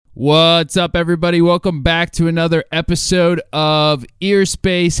What's up, everybody? Welcome back to another episode of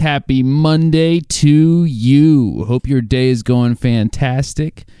Earspace. Happy Monday to you. Hope your day is going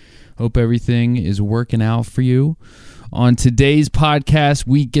fantastic. Hope everything is working out for you. On today's podcast,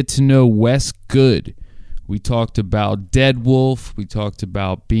 we get to know Wes Good. We talked about Dead Wolf. We talked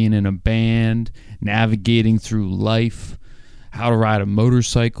about being in a band, navigating through life, how to ride a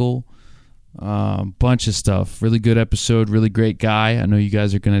motorcycle. Bunch of stuff. Really good episode. Really great guy. I know you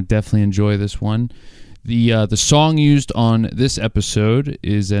guys are going to definitely enjoy this one. The song used on this episode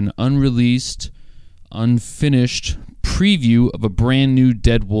is an unreleased, unfinished preview of a brand new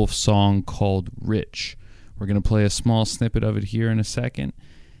Dead Wolf song called Rich. We're going to play a small snippet of it here in a second,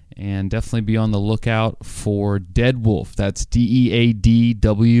 and definitely be on the lookout for Dead Wolf. That's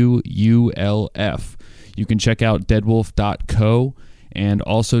DEADWULF. You can check out deadwolf.co. And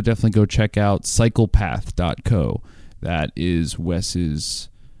also definitely go check out cyclepath.co. That is Wes's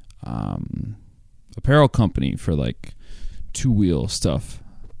apparel company for like two-wheel stuff.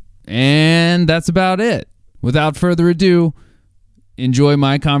 And that's about it. Without further ado, enjoy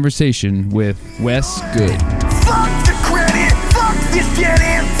my conversation with Wes Good. Fuck the credit, fuck this get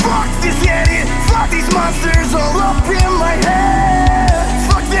in, fuck this get in, fuck these monsters all up in my head.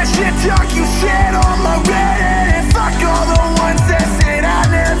 Fuck that shit talk you said on my Reddit, and fuck all the ones that said I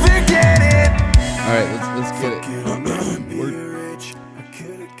never get it. All right, let's get it.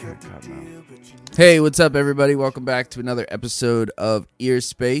 Hey, what's up, everybody? Welcome back to another episode of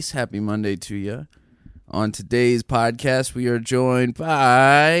Earspace. Happy Monday to you. On today's podcast, we are joined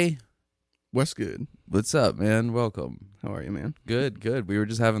by Wes Good. What's up, man? Welcome. How are you, man? Good. We were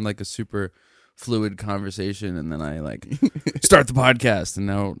just having like a super fluid conversation, and then I like start the podcast, and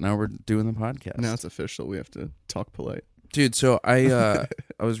now we're doing the podcast. Now it's official. We have to talk polite. Dude, so I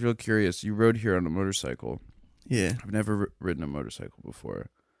was real curious. You rode here on a motorcycle. Yeah. I've never ridden a motorcycle before.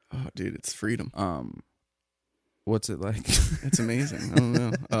 Oh, dude, it's freedom. What's it like? It's amazing. I don't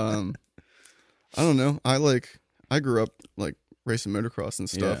know. I don't know. I grew up like racing motocross and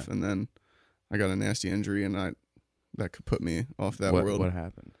stuff, Yeah. and then I got a nasty injury, and that could put me off that world. What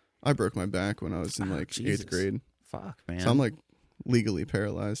happened? I broke my back when I was in like Jesus. 8th grade. Fuck, man. So I'm like legally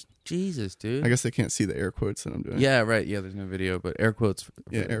paralyzed. Jesus, dude. I guess they can't see the air quotes that I'm doing. Yeah, right. Yeah, there's no video, but air quotes.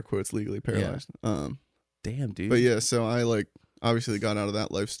 Yeah, air quotes legally paralyzed. Damn, dude. But yeah, so I like obviously got out of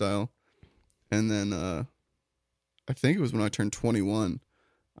that lifestyle, and then I think it was when I turned 21,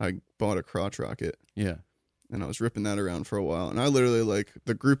 I bought a crotch rocket, Yeah. and I was ripping that around for a while. And I literally like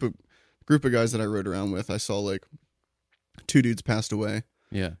the group of guys that I rode around with. I saw like 2 dudes passed away,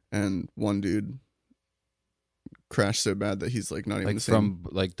 Yeah. and 1 dude crashed so bad that he's like not even Like the same.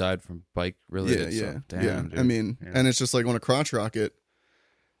 from died from bike related Yeah. stuff. Damn, yeah. dude. I mean, Yeah. and it's just like on a crotch rocket,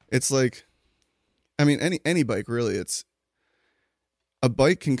 it's like, I mean, any bike really. It's a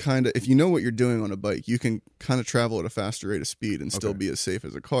bike can kind of, if you know what you're doing on a bike, you can kind of travel at a faster rate of speed and still Okay. be as safe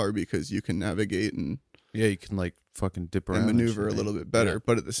as a car because you can navigate and Yeah, you can like fucking dip around and maneuver shit, a little right? bit better. Yeah.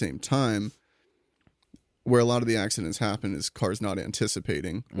 But at the same time, where a lot of the accidents happen is cars not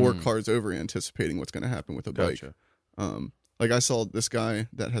anticipating or cars over anticipating what's going to happen with a Gotcha. bike. Like I saw this guy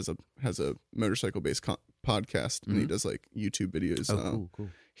that has a motorcycle based podcast, and he does like YouTube videos. Oh, cool.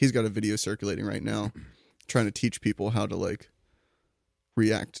 He's got a video circulating right now trying to teach people how to like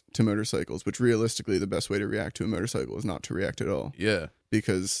react to motorcycles, which realistically the best way to react to a motorcycle is not to react at all. Yeah.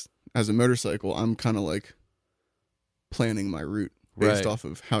 Because as a motorcycle, I'm kind of like planning my route based Right. off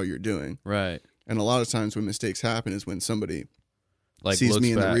of how you're doing. Right. And a lot of times when mistakes happen is when somebody Like sees looks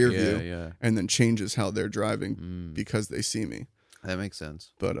me in back. the rear Yeah, view yeah. and then changes how they're driving because they see me. That makes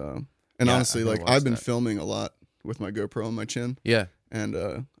sense. But Yeah, honestly, I've never like I've been watched that. filming a lot with my GoPro on my chin, Yeah. and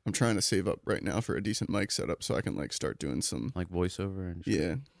I'm trying to save up right now for a decent mic setup so I can like start doing some. Like voiceover and shit.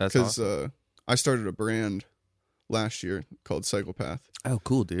 Yeah, That's because awesome. I started a brand last year called Cyclepath. Oh,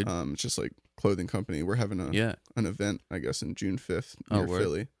 cool, dude. It's just like clothing company. We're having an event, I guess, in June 5th near word.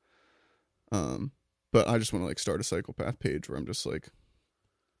 Philly. But I just want to like start a Cyclepath page where I'm just like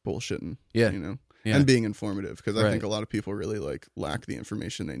bullshitting, Yeah. you know, Yeah. and being informative because I Right. think a lot of people really like lack the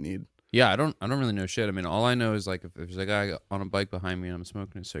information they need. Yeah, I don't really know shit. I mean, all I know is like if there's a guy on a bike behind me and I'm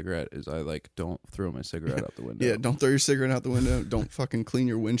smoking a cigarette, is I like don't throw my cigarette out the window. Yeah, don't throw your cigarette out the window. Don't fucking clean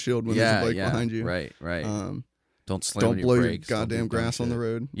your windshield when there's a bike behind you. Right. Don't slam Don't on your blow your brakes. Don't do goddamn dumb grass on the shit.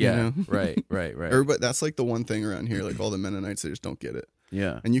 road. Yeah, you know? right. Everybody, that's like the one thing around here. Like all the Mennonites, they just don't get it.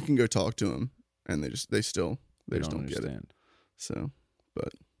 Yeah, And you can go talk to them, and they just don't get it. understand. So,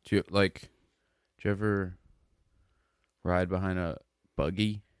 but Do you ever ride behind a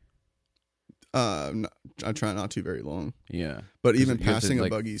buggy? I try not to very long. Yeah, But 'Cause even you have to, passing a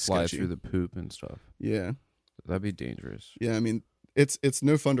like, buggy fly sketchy. through the poop and stuff. Yeah, That'd be dangerous. yeah. I mean, it's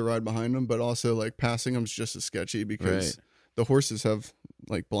no fun to ride behind them, but also like passing them's just as sketchy because Right. the horses have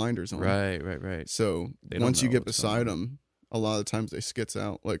like blinders on. Right. So They don't once you know get what's going beside on. them, a lot of times they skits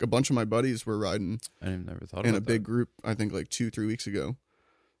out. Like a bunch of my buddies were riding I never thought in about a big group, I think like 2-3 weeks ago,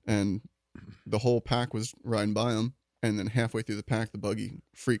 and the whole pack was riding by them. And then halfway through the pack, the buggy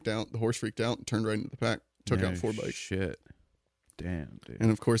freaked out. The horse freaked out and turned right into the pack. that. Took No out 4 bikes. Shit. Damn, dude.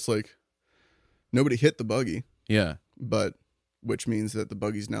 And of course, like nobody hit the buggy, Yeah. but which means that the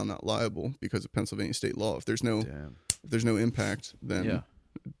buggy's now not liable because of Pennsylvania state law. If there's no Damn. impact, then Yeah.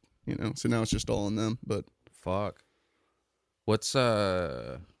 you know. So now it's just all on them. But Fuck. What's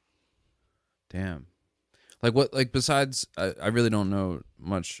Damn. Like what? Like besides, I really don't know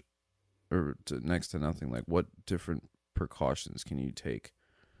much, or next to nothing. Like what different precautions can you take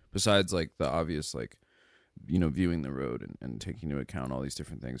besides like the obvious, like, you know, viewing the road and taking into account all these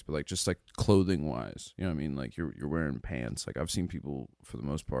different things, but like just like clothing wise, you know what I mean? Like you're wearing pants. Like I've seen people for the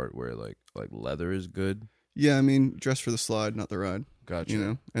most part wear like leather is good. yeah, I mean, dress for the slide, not the ride. Gotcha. You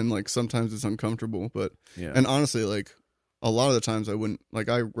know, and like sometimes it's uncomfortable, but Yeah. and honestly, like a lot of the times I wouldn't. Like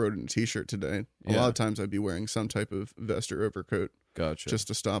I rode in a t-shirt today. A Yeah. lot of times I'd be wearing some type of vest or overcoat Gotcha. just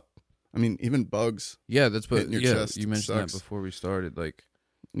to stop. I mean, even bugs. yeah, that's what. hitting your Yeah, chest you mentioned sucks. that before we started. Like,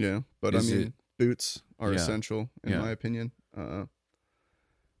 Yeah, but Is I mean, it- boots are Yeah. essential in Yeah. my opinion.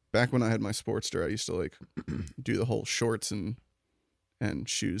 Back when I had my Sportster, I used to like do the whole shorts and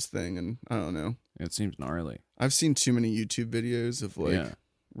shoes thing, and I don't know. it seems gnarly. I've seen too many YouTube videos of like Yeah.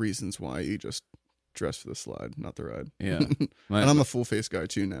 reasons why you just dress for the slide, not the ride. Yeah. And I'm a full face guy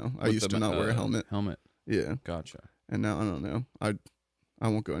too now. I With used the to not wear a helmet. Helmet. Yeah, Gotcha. and now I don't know. I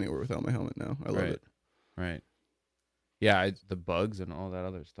won't go anywhere without my helmet now. I love Right. it. Right. Yeah, the bugs and all that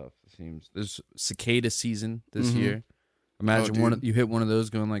other stuff seems. There's cicada season this Mhm. year. Imagine dude. you hit one of those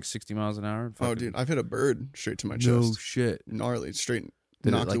going like 60 miles an hour. Oh, Fucking- dude, I've hit a bird straight to my no chest. shit. Gnarly, straight. Did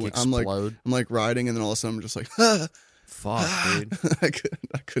it knocked like away. explode? I'm like riding, and then all of a sudden I'm just like, Fuck, dude.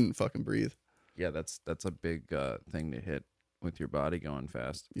 I couldn't fucking breathe. Yeah, that's a big thing to hit with your body going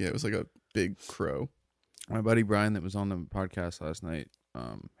fast. Yeah, it was like a big crow. My buddy Brian that was on the podcast last night,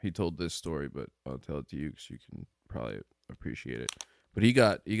 he told this story, but I'll tell it to you because you can probably appreciate it. But he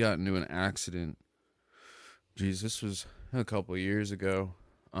got into an accident. Geez, this was a couple of years ago.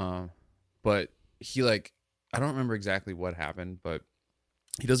 But he like, I don't remember exactly what happened, but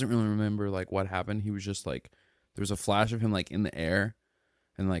he doesn't really remember like what happened. He was just like, there was a flash of him like in the air,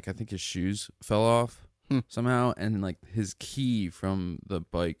 and like I think his shoes fell off somehow, and like his key from the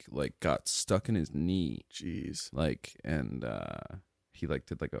bike like got stuck in his knee. Jeez. Like, and he like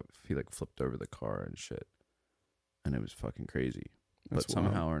did like he like flipped over the car and shit, and it was fucking crazy. That's But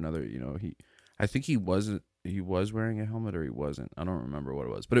somehow wild. or another, you know, I think he was wearing a helmet or he wasn't. I don't remember what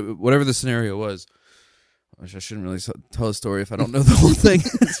it was, but whatever the scenario was, which I shouldn't really tell a story if I don't know the whole thing.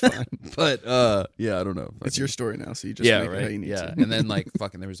 It's fine. But yeah, I don't know. It's your story now, so you just Yeah, make it how right. you need Yeah, to. and then like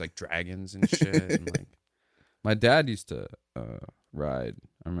fucking, there was like dragons and shit. And like, my dad used to ride.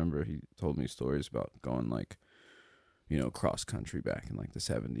 I remember he told me stories about going like, you know, cross country back in like the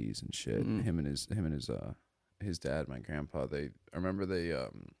 70s and shit. Mm. Him and his dad, my grandpa. I remember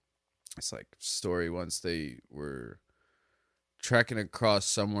it's like story once they were trekking across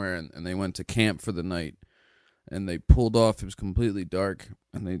somewhere and they went to camp for the night. And they pulled off. It was completely dark,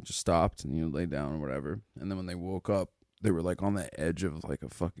 and they just stopped and, you know, lay down or whatever. And then when they woke up, they were like on the edge of like a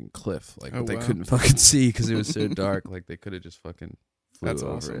fucking cliff, like Oh, but they wow. couldn't fucking see because it was so dark. Like they could have just fucking flew That's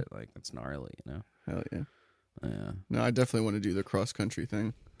over awesome. it. Like it's gnarly, you know. Hell yeah. Yeah, No, I definitely want to do the cross country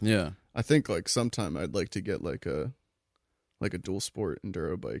thing. yeah, I think like sometime I'd like to get like a dual sport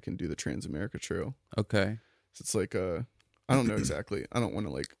enduro bike and do the Transamerica Trail. okay, So it's like I don't know exactly. I don't want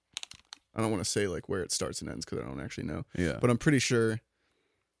to say like where it starts and ends because I don't actually know. yeah, But I'm pretty sure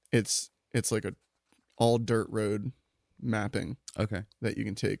it's like a all dirt road mapping okay. that you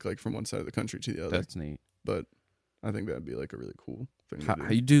can take like from one side of the country to the other. That's neat. But I think that'd be like a really cool thing How to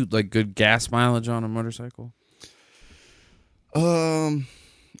do. you do like good gas mileage on a motorcycle?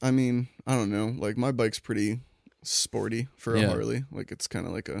 I mean, I don't know. Like my bike's pretty sporty for a Yeah. Harley. Like it's kind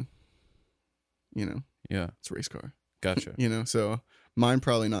of like a, you know, Yeah, it's a race car. gotcha. You know, so mine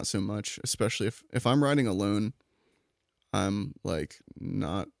probably not so much. Especially if I'm riding alone, I'm like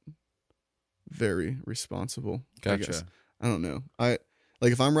not very responsible. I guess. Gotcha. I don't know.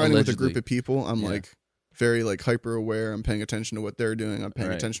 Like if I'm riding with a group Allegedly. of people, I'm Yeah. like very like hyper aware. I'm paying attention to what they're doing. I'm paying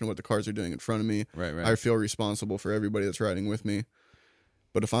Right. attention to what the cars are doing in front of me. Right, right. I feel responsible for everybody that's riding with me.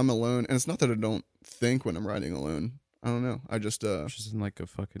 But if I'm alone, and it's not that I don't think when I'm riding alone. I don't know. I just Just in like a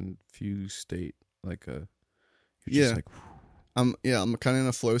fucking fuse state, like a Yeah. just like, I'm kind of in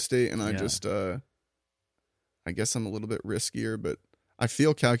a flow state, and I Yeah. just I guess I'm a little bit riskier, but I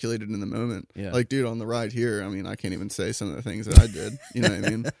feel calculated in the moment. Yeah. Like, dude, on the ride here, I mean, I can't even say some of the things that I did. You know what I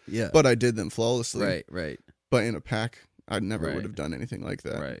mean? Yeah. But I did them flawlessly. Right. But in a pack, I never Right. would have done anything like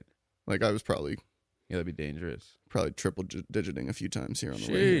that. Right. Like, I was probably Yeah, that'd be dangerous. triple digiting a few times here on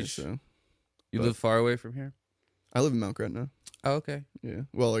the way here. Sheesh. So You But- live far away from here? I live in Mount Gretna. Oh, okay. Yeah.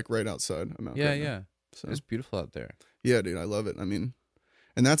 Well, like right outside of Mount Yeah, Gretna. yeah. So It's beautiful out there. yeah, dude, I love it. I mean,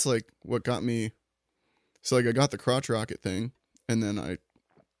 and that's like what got me. So like I got the crotch rocket thing, and then I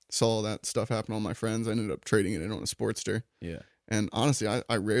saw all that stuff happen to all my friends. I ended up trading it in on a Sportster. Yeah. And honestly,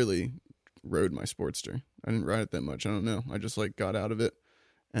 I rarely rode my Sportster. I didn't ride it that much. I don't know. I just like got out of it,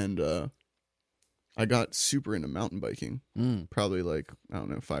 and I got super into mountain biking. Probably like, I don't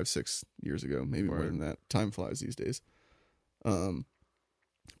know, 5-6 years ago, maybe more Word. than that. Time flies these days.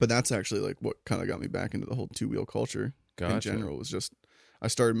 But that's actually like what kind of got me back into the whole 2-wheel culture Gotcha. in general. Was just I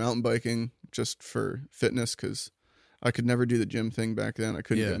started mountain biking just for fitness because I could never do the gym thing back then. I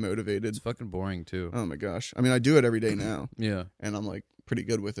couldn't Yeah. get motivated. It's fucking boring too. Oh my gosh. I mean, I do it every day now, Yeah. and I'm like pretty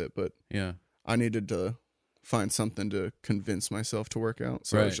good with it, but Yeah. I needed to find something to convince myself to work out.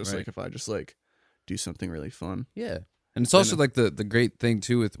 So I was Right, just right. like, if I just like do something really fun. Yeah. And it's also like the great thing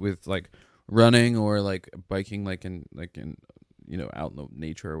too with like running or like biking like in you know out in the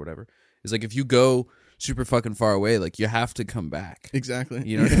nature or whatever is like if you go super fucking far away, like you have to come back. Exactly.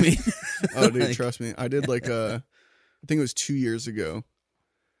 You know what I mean? Oh, dude, Like- trust me. I did like I think it was 2 years ago.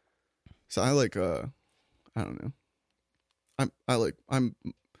 So I like I don't know.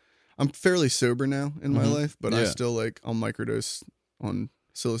 I'm fairly sober now in my Mhm. life, but I Yeah. still like I'll microdose on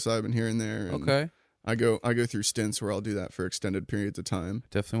psilocybin here and there. And Okay. I go through stints where I'll do that for extended periods of time.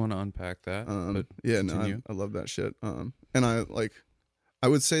 Definitely want to unpack that. But Yeah, continue. I love that shit. And I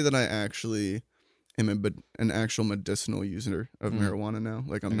would say that I actually am an actual medicinal user of marijuana now.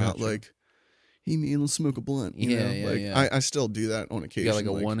 Like I'm I not gotcha. like, hey man, let's smoke a blunt. You Yeah, know? yeah, like yeah. I still do that on you occasion. got like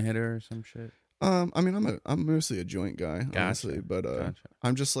a one hitter or some shit. I mean, I'm mostly a joint guy, honestly, Gotcha. but Gotcha.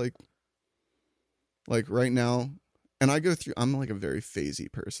 I'm just like right now, and I'm like a very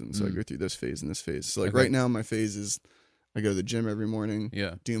phasey person, so I go through this phase and this phase. So like Okay. right now, my phase is I go to the gym every morning,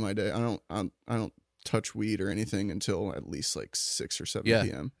 Yeah. do my day. I don't touch weed or anything until at least like 6 or 7 Yeah.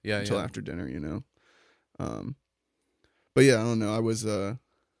 p.m. Yeah. until yeah. after dinner, you know. But yeah, I don't know. I was how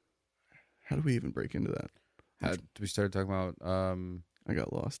do we even break into that? We started talking about I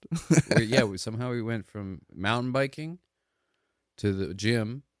got lost. somehow we went from mountain biking to the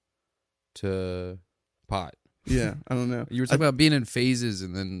gym to pot. Yeah, I don't know. You were talking about being in phases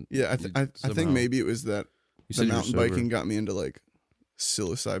and then Yeah, I think somehow- maybe it was that you the said you were mountain sober. biking got me into like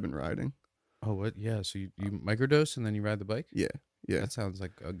psilocybin riding. Oh, what? Yeah, so you microdose and then you ride the bike? Yeah. That sounds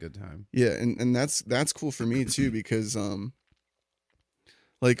like a good time. Yeah, and that's cool for me too because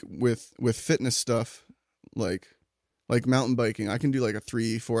like with fitness stuff, like mountain biking, I can do like a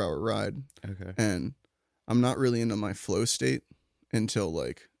 3-4 hour ride Okay. and I'm not really into my flow state until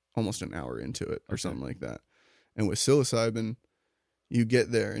like almost an hour into it or Okay. something like that. And with psilocybin, you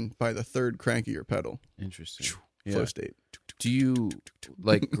get there and by the third crank of your pedal, Interesting. flow Yeah. state. Do you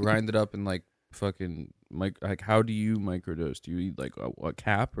like grind it up and like fucking like how do you microdose? Do you eat like a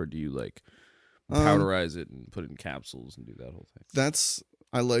cap or do you like powderize it and put it in capsules and do that whole thing?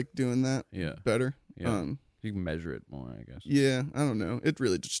 I like doing that Yeah. better. Yeah. You can measure it more, I guess. Yeah, I don't know. It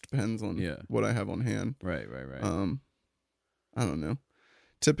really just depends on Yeah. what I have on hand. Right. I don't know.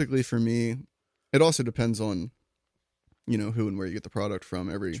 Typically for me, it also depends on, you know, who and where you get the product from.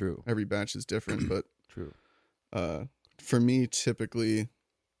 True. Every batch is different, but True. for me, typically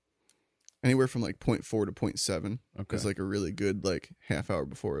anywhere from like 0.4 to 0.7 Okay. is like a really good like half hour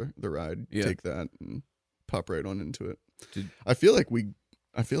before the ride. Yeah. Take that and pop right on into it. Did- I feel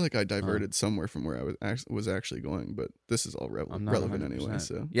like I diverted somewhere from where I was actually going, but this is all I'm not relevant 100%. anyway.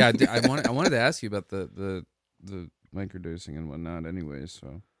 So Yeah, I wanted to ask you about the microdosing and whatnot anyway,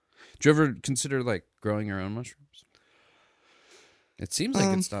 so do you ever consider like growing your own mushrooms? It seems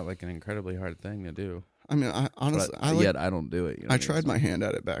like it's not like an incredibly hard thing to do. I mean, I honestly, But yet I don't do it. You know I what tried mean? my hand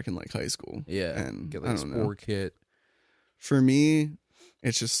at it back in like high school. Yeah, and get I like a don't spore know. kit. For me,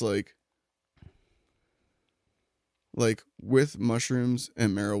 it's just like with mushrooms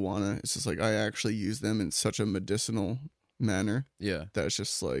and marijuana, it's just like I actually use them in such a medicinal manner Yeah, that it's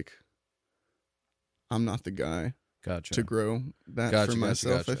just like I'm not the guy gotcha. to grow that Gotcha, for gotcha,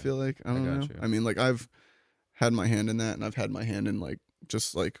 myself. I gotcha. feel like I don't know. gotcha. I mean, like I've had my hand in that, and I've had my hand in like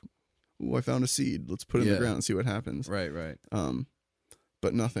just like, ooh, I found a seed. Let's put it in Yeah. the ground and see what happens. Right.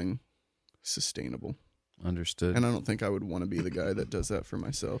 But nothing sustainable. Understood. And I don't think I would want to be the guy that does that for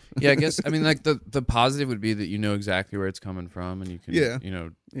myself. Yeah, I guess, I mean, like, the positive would be that you know exactly where it's coming from, and you can,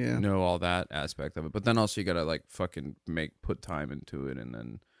 know all that aspect of it. But then also you gotta, like, fucking put time into it, and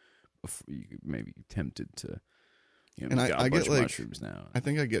then you may be tempted to, and I get, like, mushrooms now. I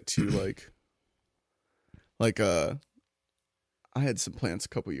think I get too, like, I had some plants a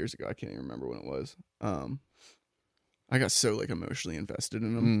couple years ago. I can't even remember when it was. I got so, like, emotionally invested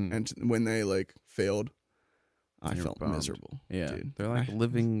in them, and when they, like, failed, I felt bummed. Miserable. Yeah, dude. They're like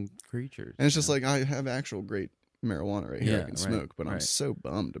living creatures. And it's just like, I have actual great marijuana right here I can smoke, but I'm so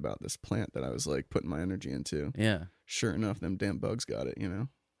bummed about this plant that I was like putting my energy into. Yeah. Sure enough, them damn bugs got it,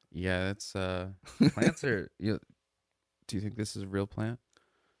 Yeah, that's plants are. Do you think this is a real plant?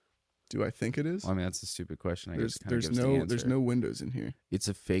 Do I think it is? Well, I mean, that's a stupid question. There's no windows in here. It's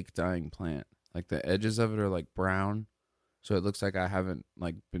a fake dying plant. Like the edges of it are like brown, so it looks like I haven't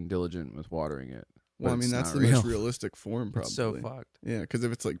like been diligent with watering it. Well, I mean, that's the most realistic form, probably. It's so fucked. Yeah, because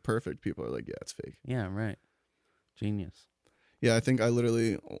if it's like perfect, people are like, yeah, it's fake. Yeah, right. Genius. Yeah, I think I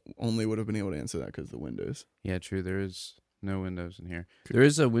literally only would have been able to answer that because of the windows. Yeah, true. There is no windows in here. There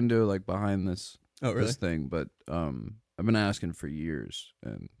is a window like behind this. Oh, really? This thing, but I've been asking for years,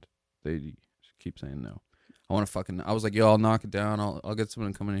 and they keep saying no. I was like, yo, I'll knock it down. I'll get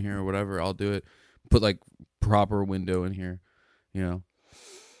someone coming in here or whatever. I'll do it. Put like proper window in here,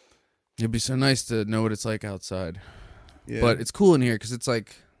 It'd be so nice to know what it's like outside. Yeah. But it's cool in here because it's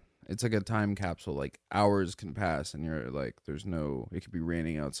like a time capsule. Like hours can pass and you're like, it could be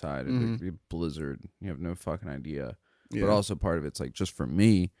raining outside and it could be a blizzard. You have no fucking idea. Yeah. But also part of it's like, just for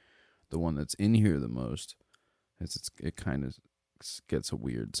me, the one that's in here the most, it kind of gets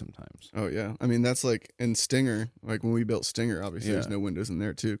weird sometimes. Oh yeah, I mean that's like in Stinger. Like when we built Stinger, obviously there's no windows in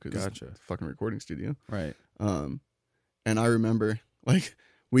there too because it's a fucking recording studio. Right. And I remember like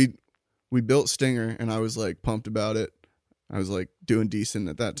we built Stinger and I was like pumped about it. I was like doing decent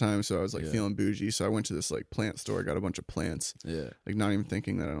at that time, so I was like feeling bougie. So I went to this like plant store, got a bunch of plants. Yeah. Like not even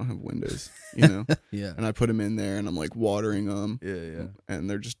thinking that I don't have windows, Yeah. And I put them in there and I'm like watering them. Yeah. And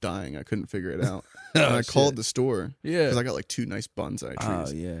they're just dying. I couldn't figure it out. And I called the store. Yeah. Because I got like 2 nice bonsai trees. Oh,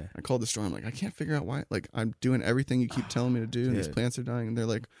 yeah. I called the store. I'm like, I can't figure out why. Like I'm doing everything you keep telling me to do, and these plants are dying. And they're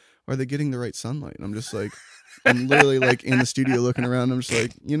like, are they getting the right sunlight? And I'm just like, I'm literally like in the studio looking around. I'm just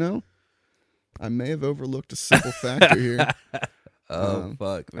like, I may have overlooked a simple factor here. Fuck,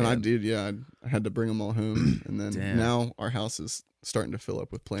 man. And I did, I had to bring them all home. And then now our house is starting to fill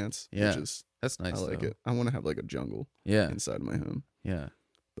up with plants. Yeah. Which is, that's nice. I like it. I want to have like a jungle inside my home. Yeah.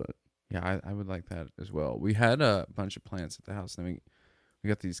 But yeah, I would like that as well. We had a bunch of plants at the house. And then we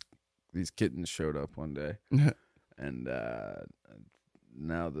got these kittens showed up one day. And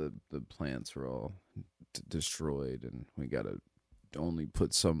now the plants are all destroyed. And we got to only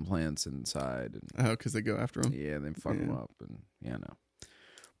put some plants inside, and because they go after them. Yeah, they fuck them up, and no.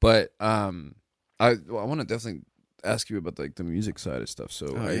 But I want to definitely ask you about like the music side of stuff.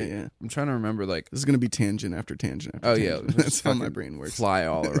 So I'm trying to remember like this is gonna be tangent after tangent. After tangent. That's how my brain works. Fly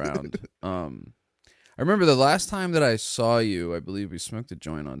all around. I remember the last time that I saw you. I believe we smoked a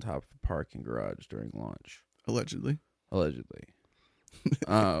joint on top of a parking garage during launch. Allegedly.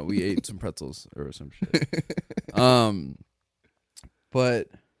 We ate some pretzels or some shit. But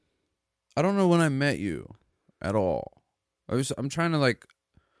I don't know when I met you at all. I'm trying to like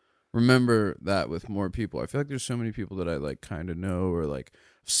remember that with more people. I feel like there's so many people that I like kind of know or like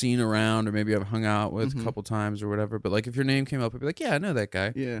seen around or maybe I've hung out with a couple times or whatever. But like if your name came up, I'd be like, yeah, I know that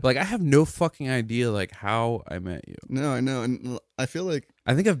guy. Yeah. But, like I have no fucking idea like how I met you. No, I know. And I feel like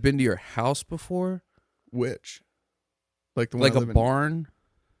I think I've been to your house before. Which? Like the one like a barn?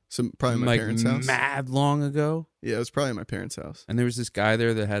 Probably my parents' house. Mad long ago. Yeah, it was probably my parents' house. And there was this guy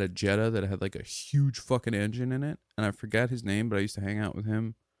there that had a Jetta that had like a huge fucking engine in it. And I forgot his name, but I used to hang out with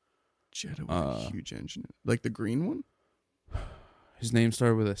him. Jetta with a huge engine. Like the green one? His name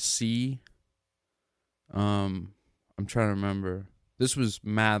started with a C. I'm trying to remember. This was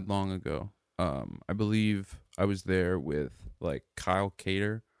mad long ago. I believe I was there with like Kyle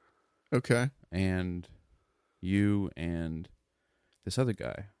Cater. Okay. And you and this other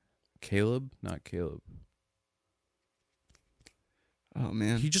guy. Caleb? Not Caleb. Oh,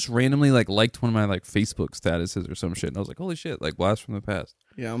 man. He just randomly like liked one of my like Facebook statuses or some shit. And I was like, holy shit, like blast from the past.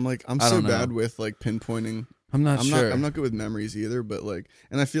 Yeah, I'm so bad with like pinpointing. I'm not sure. I'm not good with memories either, but like,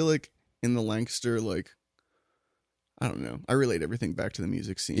 and I feel like in the Lancaster, like, I don't know. I relate everything back to the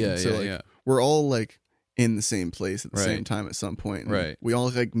music scene. Yeah, so like, we're all like in the same place at the same time at some point. Right. We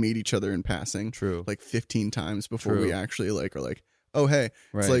all like meet each other in passing. True. Like 15 times before we actually like are like, oh hey,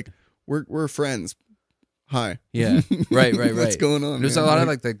 it's like we're friends. hi. Yeah, right. What's going on? There's man? a lot of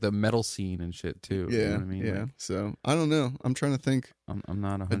like the metal scene and shit too. Yeah, you know what I mean. yeah. Like, So I don't know. I'm trying to think. I'm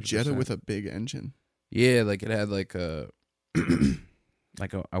not 100%. A Jetta with a big engine. Yeah, like it had like a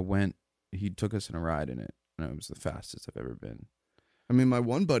he took us in a ride in it, and it was the fastest I've ever been. I mean, my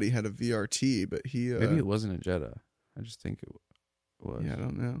one buddy had a VRT, but he Maybe it wasn't a Jetta. I just think it was. Yeah, I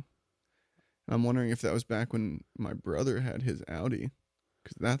don't know. I'm wondering if that was back when my brother had his Audi,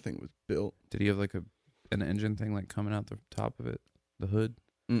 because that thing was built. Did he have like an engine thing like coming out the top of it, the hood?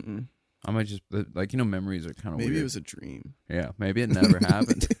 Mm-mm. I might just like memories are kind of Maybe weird. it was a dream. Yeah, maybe it never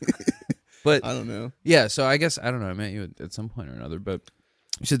happened. But I don't know. Yeah, so I guess I don't know. I met you at some point or another, but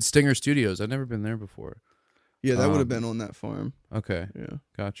you said Stinger Studios. I've never been there before. Yeah, that would have been on that farm. Okay, Yeah,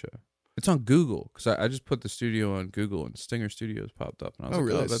 gotcha. It's on Google because I just put the studio on Google and Stinger Studios popped up, and I was like,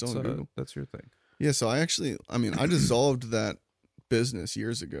 really? "Oh, It's that's still on Google? that's your thing." yeah. So I dissolved that business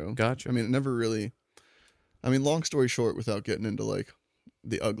years ago. Gotcha. I mean, it never really. I mean, long story short, without getting into like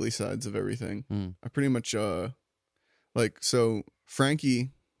the ugly sides of everything, I pretty much like so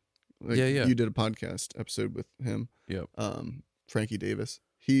Frankie. Like, yeah. You did a podcast episode with him. Yep. Frankie Davis.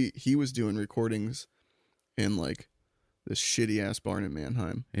 He was doing recordings in like this shitty ass barn in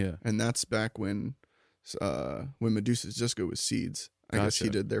Mannheim. Yeah. And that's back when Medusa's Disco was Seeds. I guess he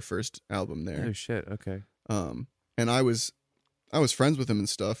did their first album there. Oh shit. Okay. And I was friends with him and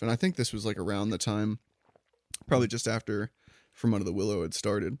stuff, and I think this was like around the time, probably just after From Under the Willow had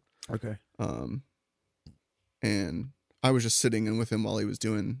started. Okay. And I was just sitting in with him while he was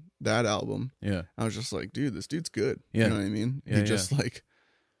doing that album. Yeah. I was just like, dude, this dude's good. Yeah. You know what I mean? Yeah, he just like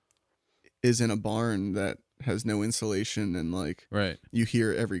is in a barn that has no insulation, and like Right. you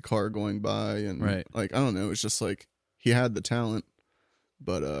hear every car going by, and Right. like I don't know, it's just like he had the talent,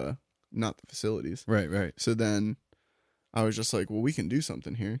 but not the facilities. Right. So then I was just like, well, we can do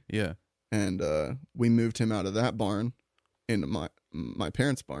something here. Yeah. And we moved him out of that barn into my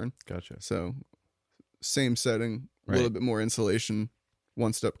parents' barn. Gotcha. So same setting, a Right. little bit more insulation,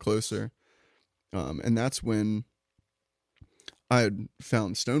 one step closer. And that's when I had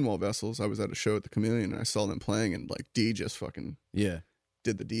found Stonewall Vessels. I was at a show at the Chameleon, and I saw them playing, and like D just fucking Yeah.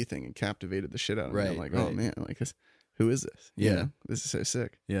 did the D thing and captivated the shit out of me. Right, I'm like, right. oh man, like who is this? You Yeah. know, this is so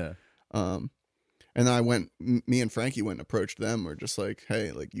sick. Yeah. And then me and Frankie went and approached them. We're just like,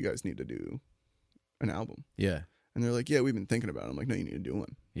 hey, like you guys need to do an album. Yeah. And they're like, yeah, we've been thinking about it. I'm like, no, you need to do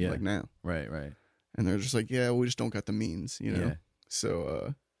one. Yeah. Like now. Right. And they're just like, yeah, we just don't got the means, you know? Yeah.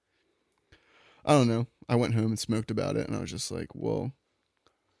 So, I don't know. I went home and smoked about it, and I was just like, well,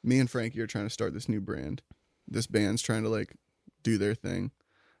 me and Frankie are trying to start this new brand. This band's trying to like do their thing.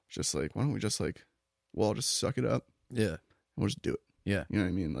 Just like, why don't we just like, we'll all just suck it up Yeah. and we'll just do it. Yeah. You know what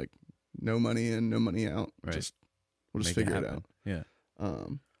I mean? Like, no money in, no money out. Right. We'll just Make figure it happen. out. Yeah.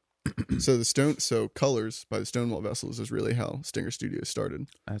 So Colors by the Stonewall Vessels is really how Stinger Studios started.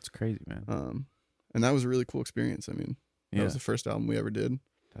 That's crazy, man. And that was a really cool experience. I mean, that was the first album we ever did.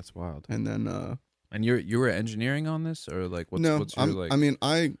 That's wild. And then, And you were engineering on this, or like what's your like? I mean,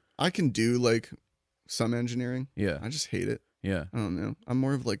 I can do like some engineering. Yeah. I just hate it. Yeah. I don't know. I'm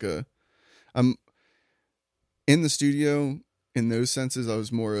more of like I'm in the studio in those senses. I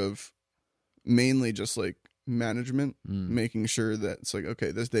was more of mainly just like management, making sure that it's like,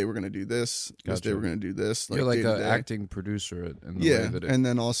 okay, this day we're going to do this. This day we're going to do this. You're like an an acting producer in the way that it, and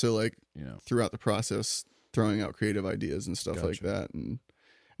then also like, you know, throughout the process, throwing out creative ideas and stuff like Gotcha. that.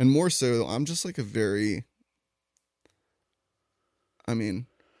 And more so, I'm just like a very, I mean,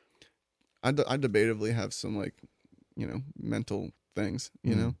 I debatably have some like, you know, mental things,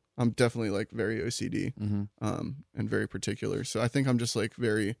 you know, I'm definitely like very OCD, and very particular. So I think I'm just like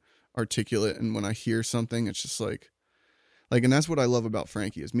very articulate. And when I hear something, it's just like, and that's what I love about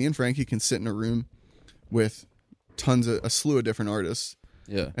Frankie is me and Frankie can sit in a room with a slew of different artists.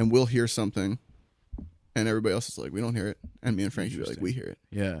 Yeah. And we'll hear something and everybody else is like, we don't hear it. And me and Frankie be like, we hear it.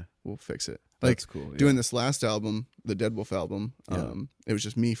 Yeah. We'll fix it. That's Like cool. Yeah. doing this last album, the Dead Wolf album, it was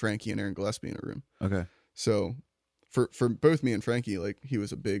just me, Frankie, and Aaron Gillespie in a room. Okay. So for both me and Frankie, like he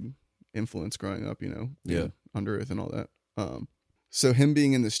was a big influence growing up, you know, Yeah. Under Earth and all that. So him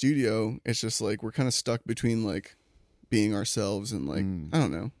being in the studio, it's just like we're kind of stuck between like being ourselves and like I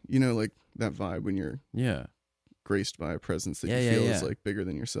don't know, you know, like that vibe when you're Yeah. graced by a presence that you Yeah, feel yeah, is yeah. like bigger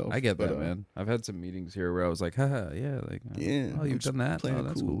than yourself. I get But, that, man. I've had some meetings here where I was like, haha, yeah, like, Yeah, oh, I'm you've just done that? playing Oh,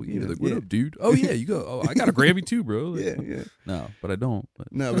 that's cool, cool. you Yeah, know? like, what Yeah. up, dude? Oh, yeah, you go. Oh, I got a Grammy too, bro. Like, Yeah. No, but I don't.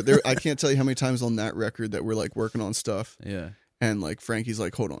 But. No, but I can't tell you how many times on that record that we're like working on stuff Yeah. and like Frankie's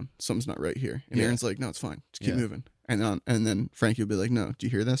like, hold on, something's not right here. And Yeah. Aaron's like, no, it's fine. Just keep Yeah. moving. And then Frankie will be like, no, do you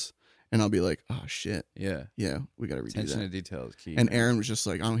hear this? And I'll be like, oh shit. Yeah. Yeah, we got to redo Attention to that. detail is key. And man. Aaron was just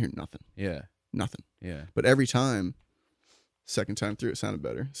like, I don't hear nothing. Yeah. nothing. Yeah. But every time, second time through, it sounded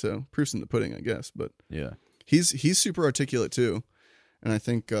better. So proof's in the pudding, I guess. But Yeah. he's super articulate too, and I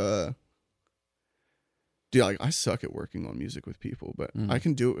think, dude, like I suck at working on music with people, but I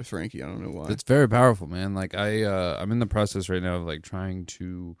can do it with Frankie. I don't know why. It's very powerful, man. Like I'm in the process right now of like trying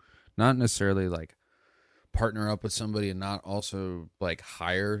to not necessarily like partner up with somebody and not also like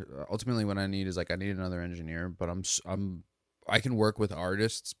hire. Ultimately, what I need is like I need another engineer, but I can work with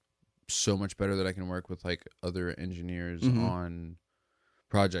artists so much better than I can work with like other engineers on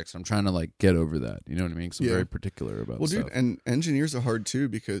projects. I'm trying to like get over that. You know what I mean? 'Cause I'm very particular about stuff. Dude, and engineers are hard too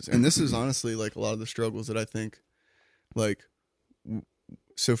because, and this is honestly like a lot of the struggles that I think, like,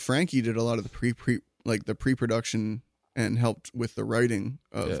 so Frankie did a lot of the pre-production and helped with the writing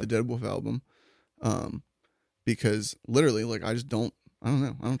of the Dead Wolf album, because literally, like, I don't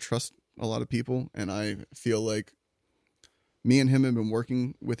trust a lot of people, and I feel like me and him have been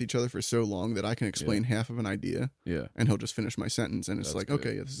working with each other for so long that I can explain half of an idea, and he'll just finish my sentence, and it's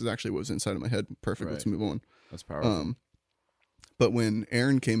okay, this is actually what was inside of my head. Perfect. Let's move on. That's powerful. But when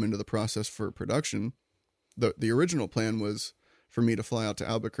Aaron came into the process for production, the original plan was for me to fly out to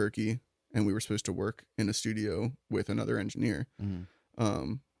Albuquerque, and we were supposed to work in a studio with another engineer.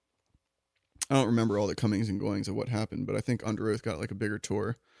 I don't remember all the comings and goings of what happened, but I think Under Oath got like a bigger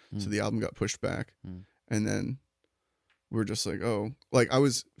tour, so the album got pushed back, and then we were just like, oh, like I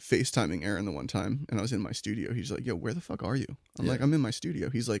was FaceTiming Aaron the one time, and I was in my studio. He's like, yo, where the fuck are you? I'm like, I'm in my studio.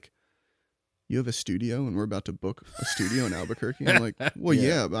 He's like, you have a studio, and we're about to book a studio in Albuquerque? I'm like, well,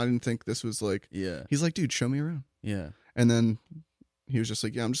 yeah, but I didn't think this was like, He's like, dude, show me around. Yeah. And then he was just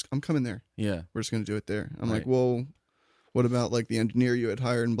like, yeah, I'm coming there. Yeah. We're just going to do it there. I'm like, well, what about like the engineer you had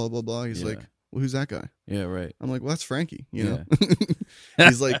hired and blah, blah, blah. He's like, well, who's that guy? Yeah, right. I'm like, well, that's Frankie, you know?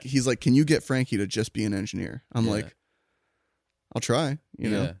 he's like, can you get Frankie to just be an engineer? I'm like, I'll try, you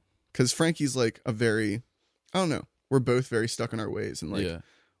know? Because Frankie's like I don't know. We're both very stuck in our ways, and like,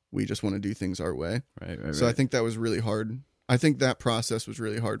 we just want to do things our way. Right. So I think that was really hard. I think that process was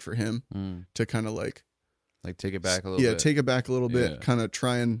really hard for him to kind of like take it back a little bit. Yeah, take it back a little bit, kind of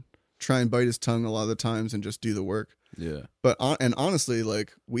try and bite his tongue a lot of the times and just do the work. Yeah. But, and honestly,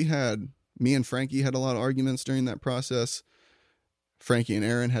 like me and Frankie had a lot of arguments during that process. Frankie and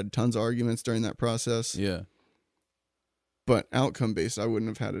Aaron had tons of arguments during that process. Yeah. But outcome based, I wouldn't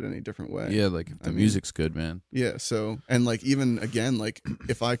have had it any different way. Yeah, like if the music's good, man. Yeah, so, and like even again, like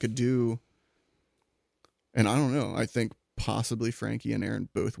if I could do, and I don't know, I think possibly Frankie and Aaron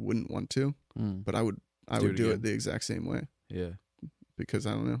both wouldn't want to, but I would do it the exact same way. Yeah. Because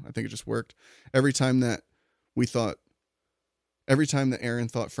I don't know, I think it just worked. Every time that Aaron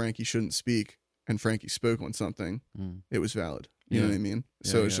thought Frankie shouldn't speak and Frankie spoke on something, it was valid. You know what I mean?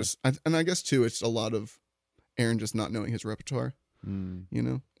 So it's just, and I guess too, it's a lot of Aaron just not knowing his repertoire, you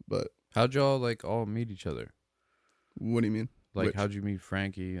know? But how'd y'all like all meet each other? What do you mean? Like, how'd you meet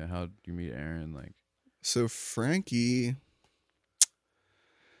Frankie? How'd you meet Aaron? Like, so Frankie,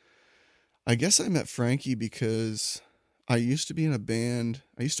 I guess I met Frankie because I used to be in a band.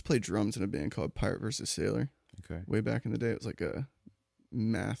 I used to play drums in a band called Pirate vs. Sailor. Okay. Way back in the day, it was like a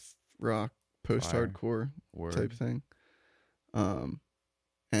math rock post-hardcore type thing.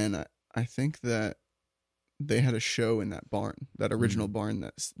 And I think that they had a show in that barn, that original barn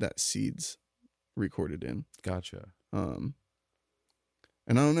that Seeds recorded in. Gotcha. And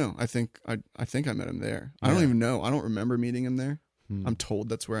I don't know. I think I met him there. I don't even know. I don't remember meeting him there. I'm told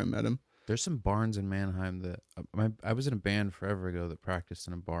that's where I met him. There's some barns in Mannheim that I was in a band forever ago that practiced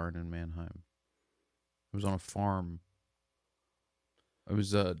in a barn in Mannheim. It was on a farm. It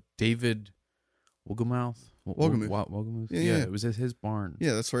was David Wogelmouth. Wogelmuth. Yeah. It was at his barn.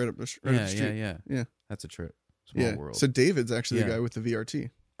 Yeah, that's right up the street. Yeah. That's a trip. Small world. So David's actually the guy with the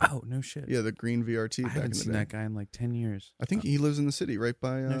VRT. Oh, no shit. Yeah, the green VRT. I back in haven't the seen day. that guy in like 10 years. I think he lives in the city right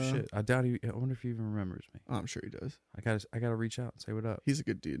by. No shit. I doubt I wonder if he even remembers me. Oh, I'm sure he does. I gotta reach out and say what up. He's a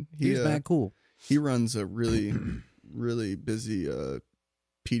good dude. He's mad cool. He runs a really, really busy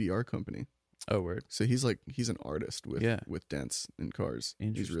PDR company. Oh, word. So he's an artist with dents in cars.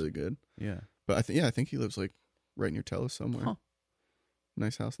 He's really good. Yeah. But I think he lives like right near Telus somewhere. Huh.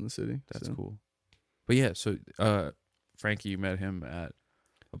 Nice house in the city. That's cool. But yeah, so Frankie, you met him at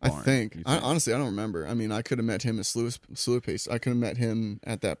a barn. I think. Honestly, I don't remember. I mean, I could have met him at Sluipace. I could have met him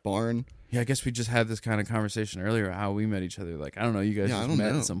at that barn. Yeah, I guess we just had this kind of conversation earlier, how we met each other. Like, I don't know, you guys just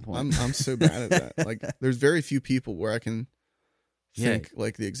met at some point. I'm so bad at that. Like, there's very few people where I can think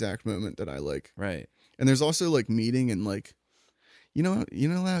like the exact moment that I like. Right. And there's also like meeting and like, you know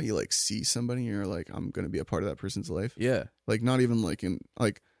how you like see somebody and you're like, I'm going to be a part of that person's life. Yeah. Like, not even like in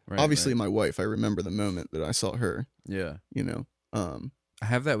like, obviously my wife, I remember the moment that I saw her. Yeah. You know, I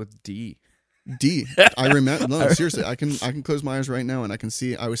have that with D. D. I remember. No, seriously, I can close my eyes right now and I can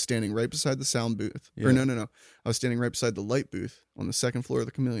see I was standing right beside the sound booth. Yeah. Or no. I was standing right beside the light booth on the second floor of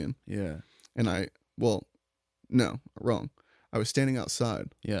the Chameleon. Yeah. And no, wrong. I was standing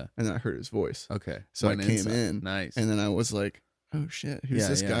outside. Yeah. And then I heard his voice. Okay. So Went I came inside. in. Nice. And then I was like, oh shit, who's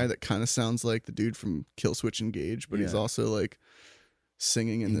this Yeah. guy that kind of sounds like the dude from Killswitch Engage, but he's also like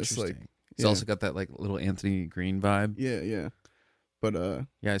singing in this like. Interesting. He's also got that like little Anthony Green vibe. Yeah. But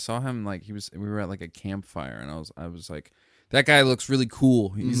Yeah, I saw him like we were at like a campfire and I was like, that guy looks really cool.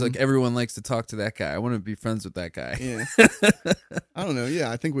 He's like, everyone likes to talk to that guy. I want to be friends with that guy. yeah. I don't know.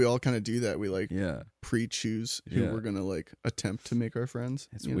 Yeah, I think we all kind of do that. We like pre-choose who we're gonna like attempt to make our friends.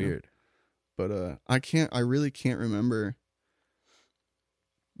 It's weird. But I really can't remember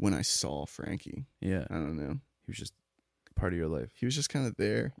when I saw Frankie. Yeah. I don't know. He was just part of your life. He was just kind of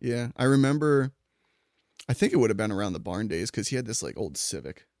there. Yeah. I remember, I think it would have been around the barn days because he had this like old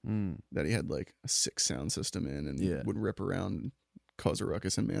Civic that he had like a 6 sound system in and would rip around and cause a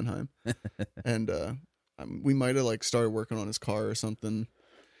ruckus in Mannheim. And we might have like started working on his car or something.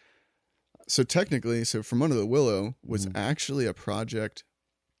 So technically, From Under the Willow was actually a project.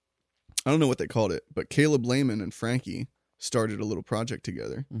 I don't know what they called it, but Caleb Lehman and Frankie started a little project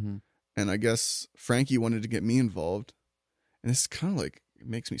together. Mm-hmm. And I guess Frankie wanted to get me involved. And it's kind of like, it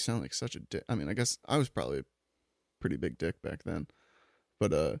makes me sound like such a dick. I mean, I guess I was probably a pretty big dick back then.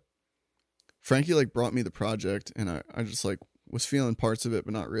 But Frankie like brought me the project and I just like was feeling parts of it,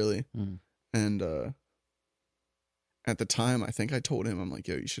 but not really. Mm. And at the time, I think I told him, I'm like,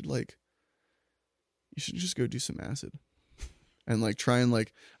 yo, you should just go do some acid. And like try and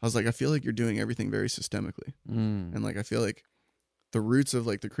like, I was like, I feel like you're doing everything very systemically. And like, I feel like the roots of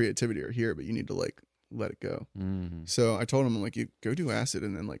like the creativity are here, but you need to like let it go. So I told him, I'm like, you go do acid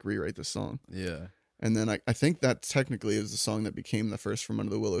and then like rewrite this song. Yeah. And then I think that technically is the song that became the first From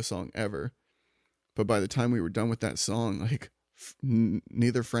Under the Willow song ever. But by the time we were done with that song, like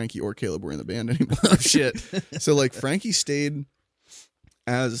neither Frankie or Caleb were in the band anymore. Oh shit. So like Frankie stayed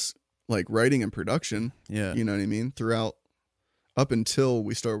as like writing and production. Yeah. You know what I mean? Throughout up until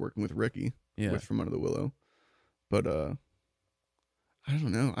we started working with Ricky with From Under the Willow. But I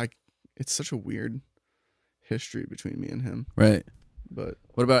don't know. It's such a weird history between me and him. Right. But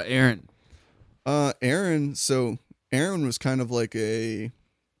what about Aaron? Aaron was kind of like a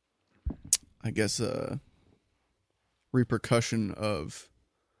repercussion of,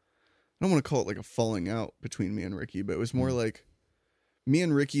 I don't want to call it like a falling out between me and Ricky, but it was more like me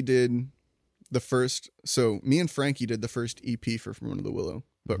and Ricky did me and Frankie did the first EP for From Under the Willow,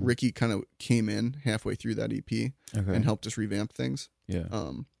 but Ricky kind of came in halfway through that EP and helped us revamp things. Yeah.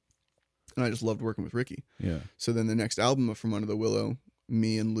 And I just loved working with Ricky. Yeah. So then the next album of From Under the Willow,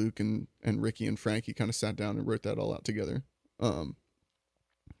 me and Luke and Ricky and Frankie kind of sat down and wrote that all out together,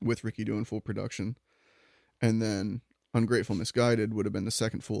 with Ricky doing full production. And then Ungrateful Misguided would have been the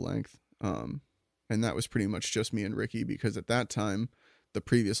second full length. And that was pretty much just me and Ricky because at that time, the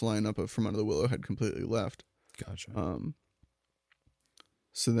previous lineup of From Under the Willow had completely left. Gotcha.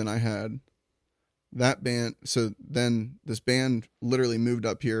 So then I had that band. So then this band literally moved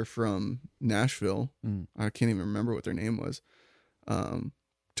up here from Nashville. I can't even remember what their name was,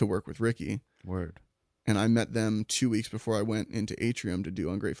 to work with Ricky. Word. And I met them 2 weeks before I went into Atrium to do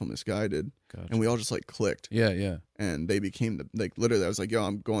Ungrateful Misguided. Gotcha. And we all just like clicked. Yeah. And they became literally I was like, yo,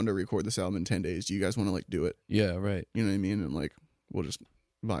 I'm going to record this album in 10 days. Do you guys want to like do it? Yeah, right. You know what I mean? And like, we'll just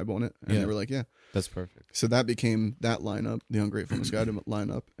vibe on it. And they were like, yeah. That's perfect. So that became that lineup, the Ungrateful Misguided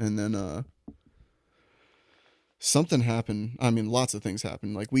lineup. And then something happened. I mean, lots of things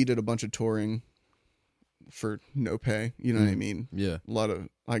happened. Like we did a bunch of touring for no pay. You know what I mean? Yeah. A lot of,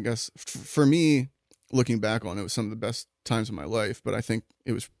 I guess, for me, looking back on it, was some of the best times of my life. But I think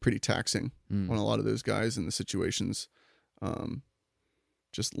it was pretty taxing on a lot of those guys in the situations.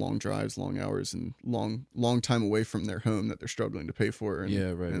 Just long drives, long hours, and long time away from their home that they're struggling to pay for. And,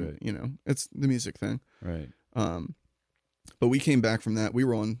 right. You know, it's the music thing. Right. But we came back from that. We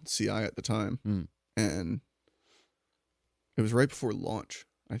were on CI at the time, and it was right before launch,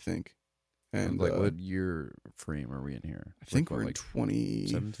 I think. And like what year frame are we in here? I think like, we're in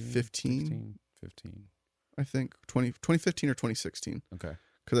 2015. 15. I think 2015 or 2016. Okay.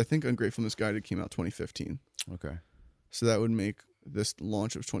 Because I think Ungrateful Misguided came out 2015. Okay. So that would make this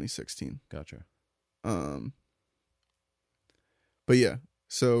launch of 2016. Gotcha. But yeah,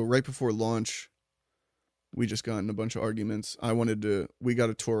 so right before launch, we just got in a bunch of arguments. We got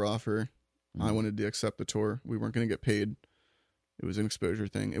a tour offer. I wanted to accept the tour. We weren't going to get paid. It was an exposure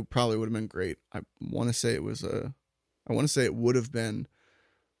thing. It probably would have been great. I want to say it would have been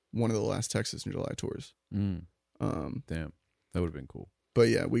one of the last Texas in July tours. Damn. That would have been cool. But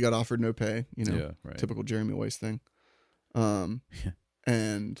yeah, we got offered no pay, you know, Yeah, right. typical Jeremy Weiss thing. And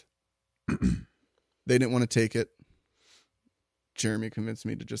they didn't want to take it. Jeremy convinced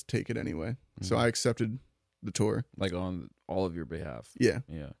me to just take it anyway. So I accepted the tour. Like on all of your behalf. Yeah.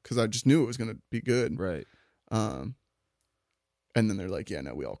 Yeah. Because I just knew it was going to be good. Right. And then they're like, yeah,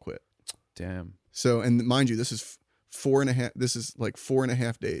 no, we all quit. Damn. So, and mind you, this is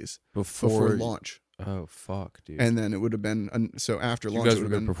 4.5 days before launch. Oh, fuck, dude. And then it would have been, so after you launch, guys it were would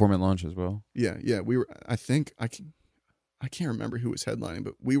going have to been, perform at launch as well? yeah, we were, I can't remember who was headlining,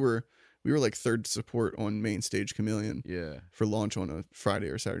 but we were like third support on main stage Chameleon Yeah. for launch on a Friday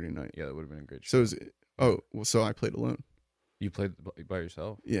or Saturday night. Yeah, that would have been a great show. So it was, so I played alone. You played by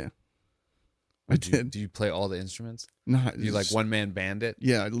yourself? Yeah. I did. Do you play all the instruments? No, Do you like one man band it?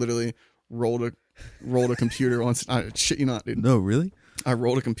 Yeah, I literally rolled a computer on. Shit you not, dude. No, really? I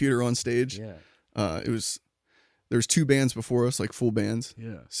rolled a computer on stage. Yeah. There was 2 bands before us, like full bands.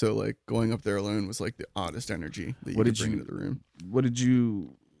 Yeah. So like going up there alone was like the oddest energy that you What could did bring you- into the room. What did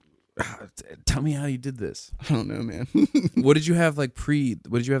you... Tell me how you did this. I don't know, man. What did you have what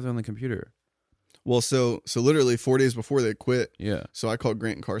did you have on the computer? Well, so literally 4 days before they quit. Yeah. So I called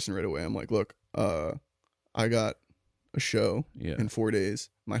Grant and Carson right away. I'm like, look, I got a show in 4 days.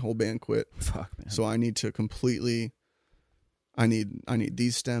 My whole band quit. Fuck, man. So I need to completely, I need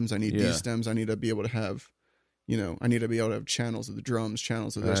these stems. I need these stems. I need to be able to have, I need to be able to have channels of the drums,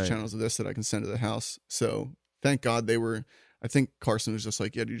 channels of this, Right. channels of this that I can send to the house. So thank God I think Carson was just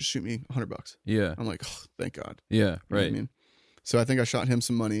like, yeah, dude, just shoot me $100. Yeah. I'm like, oh, thank God. Yeah, You know what right. I mean? So I think I shot him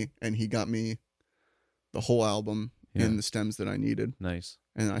some money and he got me the whole album and the stems that I needed. Nice.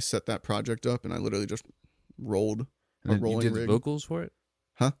 And I set that project up and I literally just rolled And a then you rolling did rig. the vocals for it?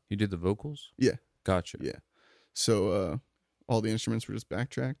 Huh? You did the vocals? Yeah. Gotcha. Yeah. So all the instruments were just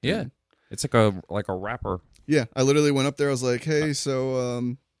backtracked. Yeah. and- It's like a rapper. yeah. I literally went up there. I was like, hey,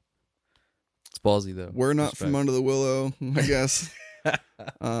 so It's ballsy though. we're not from Respect. under the willow, I guess. Dude,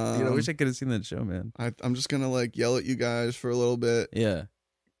 I wish I could have seen that show, man. I'm just going to like yell at you guys for a little bit. Yeah.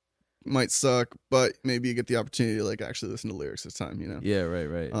 Might suck, but maybe you get the opportunity to like actually listen to lyrics this time, Yeah,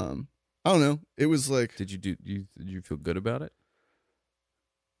 right. I don't know. It was like, Did you feel good about it?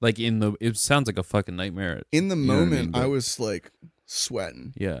 Like it sounds like a fucking nightmare. in the You know what I moment, mean? But- I was like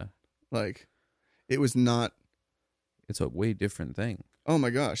sweating. Yeah. Like it was not, It's a way different thing. oh my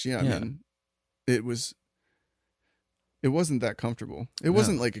gosh. Yeah. Yeah. I mean, it wasn't that comfortable. It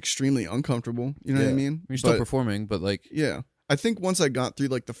wasn't like extremely uncomfortable. You know what I Yeah. mean? You're still But, performing, but like, yeah. I think once I got through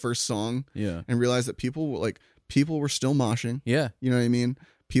like the first song yeah. and realized that people were still moshing, Yeah. you know what I mean?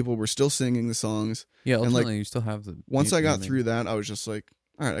 People were still singing the songs. Yeah, And, like, ultimately you still have the... Once you I know got what mean? through that, I was just like,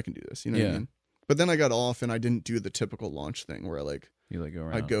 all right, I can do this. You know what I Yeah. mean? But then I got off and I didn't do the typical launch thing where You like go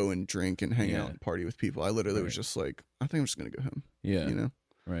around. I go and drink and hang Yeah. out and party with people. I literally was Right. just like, I think I'm just going to go home. Yeah. You know?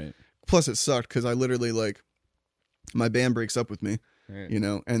 Right. Plus it sucked because I literally my band breaks up with me, Right. you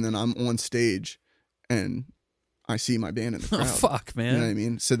know, and then I'm on stage and I see my band in the crowd. Oh, fuck, man. You know what I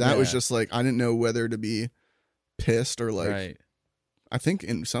mean? So that was Yeah. just like, I didn't know whether to be pissed or like, right. I think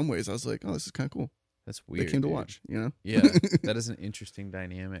in some ways I was like, oh, this is kind of cool. That's weird. They came to dude. watch, you know? Yeah. That is an interesting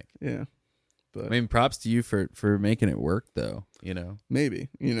dynamic. Yeah. But I mean, props to you for making it work, though. You know, maybe,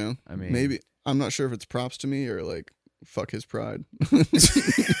 you know, I mean, maybe I'm not sure if it's props to me or like fuck his pride.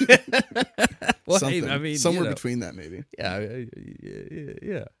 well, Something. hey, I mean, somewhere you know, between that, maybe. Yeah,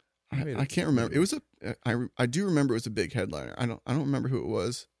 yeah. I can't remember. It was I do remember it was a big headliner. I don't remember who it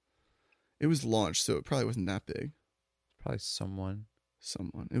was. It was launched, so it probably wasn't that big. Probably someone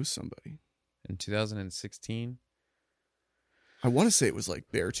It was somebody. in 2016. I want to say it was like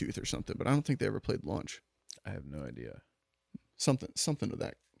Beartooth or something, but I don't think they ever played launch. I have no idea. Something of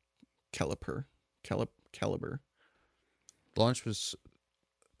that caliber. Launch was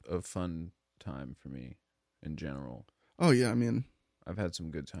a fun time for me in general. Oh yeah, I mean, I've had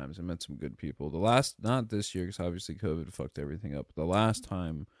some good times. I met some good people. Not this year, because obviously COVID fucked everything up. The last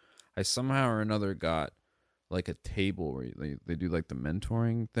time, I somehow or another got like a table where they do like the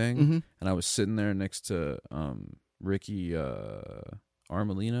mentoring thing, Mhm. and I was sitting there next to Ricky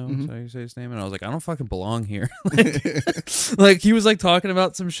Armelino, is that how you say his name? And I was like, I don't fucking belong here. Like he was like talking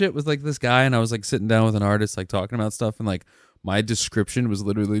about some shit with like this guy, and I was like sitting down with an artist like talking about stuff, and like my description was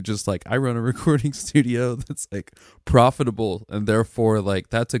literally just like, I run a recording studio that's like profitable, and therefore like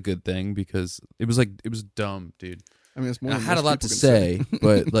that's a good thing, because it was dumb, dude. I mean, it's more. And I than had a most lot to people can say,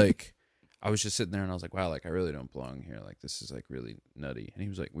 but like I was just sitting there and I was like, wow, like I really don't belong here. Like this is like really nutty. And he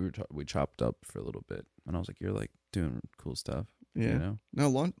was like, we chopped up for a little bit, and I was like, you're like doing cool stuff. Yeah. You know?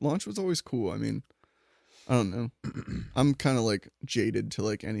 No, launch was always cool. I mean, I don't know. I'm kind of like jaded to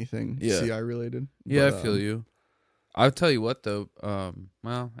like anything Yeah. CI related. Yeah, but, I feel you. I'll tell you what though.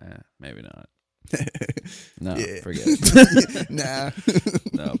 Maybe not. No, Yeah. forget it. Nah.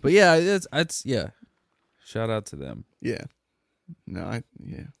 No, but yeah, it's yeah. Shout out to them. Yeah. No, I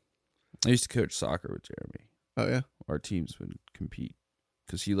used to coach soccer with Jeremy. Oh yeah. Our teams would compete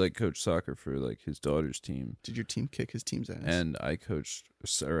because he like coached soccer for like his daughter's team. Did your team kick his team's ass? And I coached,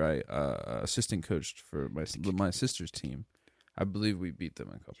 or I assistant coached for my sister's team. I believe we beat them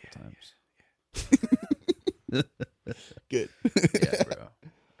a couple times. Good. Yeah, bro.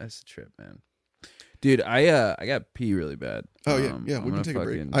 That's a trip, man. Dude, I got pee really bad. Oh yeah, we can take a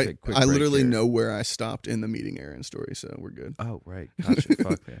break. I literally know where I stopped in the meeting Aaron story, so we're good. Oh right, gotcha.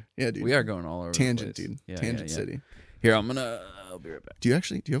 Fuck yeah. Yeah, dude. We are going all over Tangent, the place. dude. Yeah, Tangent yeah. City. Here, I'll be right back. Do you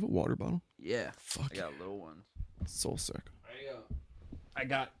have a water bottle? Yeah. Fuck. I got little ones. Soul suck. I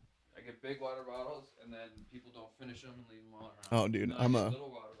get big water bottles, and then people don't finish them and leave them all around. Oh, dude, No, I get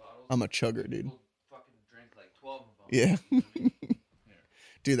little water bottles. I'm a chugger, dude. People fucking drink like 12 of them. Yeah. You know what I mean?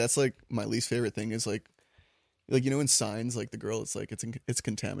 Dude, that's like my least favorite thing is like you know in Signs, like the girl, it's like it's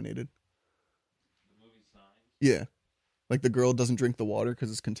contaminated. The movie Signs? Yeah. Like the girl doesn't drink the water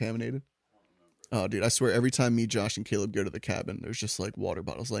because it's contaminated. Oh, dude, I swear every time me, Josh, and Caleb go to the cabin, there's just like water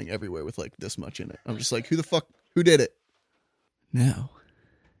bottles laying everywhere with like this much in it. I'm just like, who did it? Now,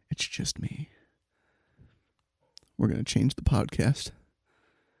 it's just me. We're going to change the podcast.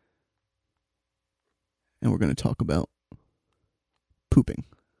 And we're going to talk about pooping.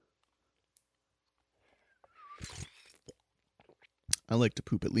 I like to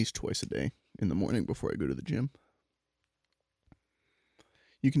poop at least twice a day in the morning before I go to the gym.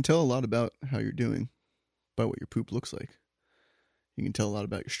 You can tell a lot about how you're doing by what your poop looks like. You can tell a lot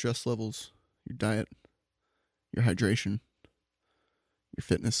about your stress levels, your diet, your hydration, your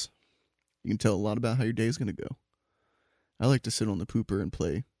fitness. You can tell a lot about how your day is going to go. I like to sit on the pooper and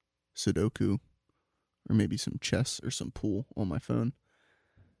play Sudoku or maybe some chess or some pool on my phone.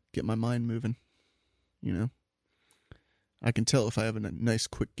 Get my mind moving, you know. I can tell if I have a nice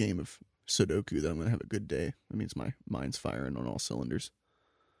quick game of Sudoku that I'm going to have a good day. That means my mind's firing on all cylinders.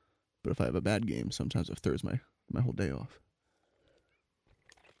 But if I have a bad game, sometimes it throws my whole day off.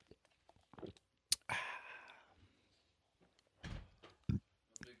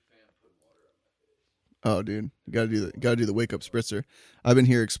 Oh, dude, you gotta do the wake up spritzer. I've been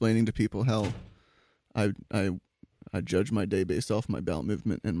here explaining to people how I judge my day based off my bowel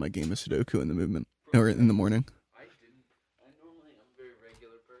movement and my game of Sudoku in the movement or in the morning. I normally I'm a very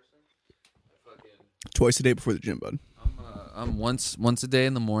regular person. Twice a day before the gym, bud. I'm once a day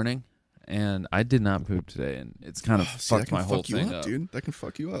in the morning, and I did not poop today, and it's kind of fucked my whole thing up, dude. That can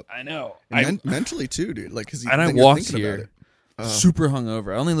fuck you up. I know, mentally too, dude. Like, cause I walked here super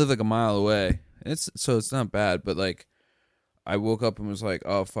hungover. I only live like a mile away. It's not bad, but like, I woke up and was like,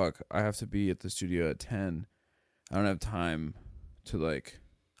 oh fuck, I have to be at the studio at 10. I don't have time to like.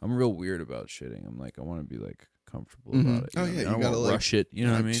 I'm real weird about shitting. I'm like, I want to be like comfortable about it. Oh yeah, I don't gotta like, rush it. You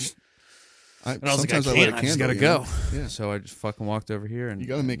know what I mean? And I was like, I just gotta go. Yeah. So I just fucking walked over here, and you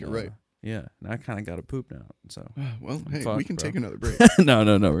gotta make it right. Yeah, and I kind of got to poop now. So well, hey, we can take another break. No,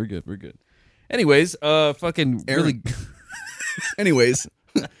 we're good. Anyways, fucking Aaron. really. Anyways,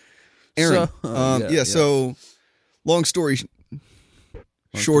 Aaron. So long story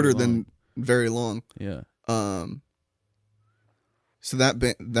shorter than very long. Yeah. So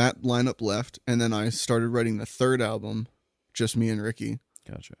that lineup left, and then I started writing the third album, just me and Ricky.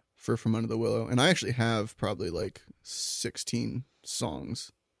 Gotcha. For From Under the Willow, and I actually have probably like 16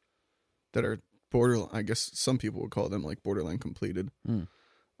 songs that are borderline. I guess some people would call them like borderline completed. But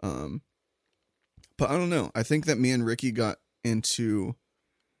I don't know. I think that me and Ricky got into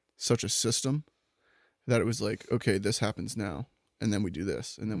such a system that it was like, okay, this happens now, and then we do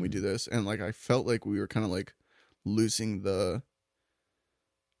this, and then we do this, and like I felt like we were kind of like losing the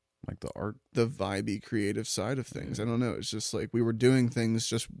art, the vibey creative side of things. I don't know. It's just like we were doing things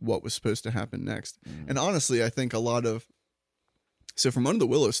just what was supposed to happen next. And honestly, I think a lot of From Under the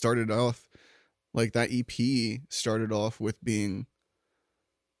Willow started off like that EP started off with being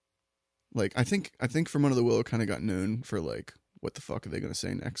like I think From Under the Willow kind of got known for like what the fuck are they going to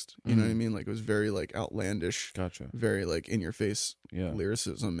say next? You know what I mean? Like it was very like outlandish. Gotcha. Very like in your face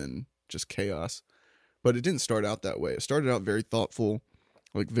lyricism and just chaos. But it didn't start out that way. It started out very thoughtful.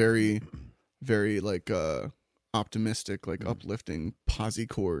 Like very, very like optimistic, like uplifting,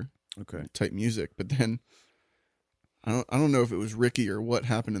 posi-core type music. But then I don't know if it was Ricky or what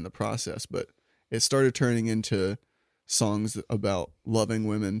happened in the process, but it started turning into songs about loving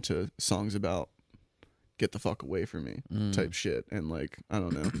women to songs about get the fuck away from me type shit. And like I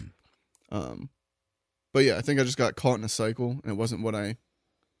don't know. But yeah, I think I just got caught in a cycle, and it wasn't what I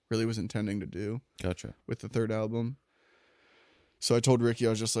really was intending to do Gotcha. with the third album. So I told Ricky, I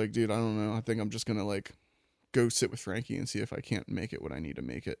was just like, dude, I don't know. I think I'm just going to like go sit with Frankie and see if I can't make it what I need to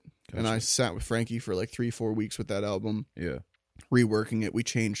make it. Gotcha. And I sat with Frankie for like 3-4 weeks with that album, Yeah. reworking it. We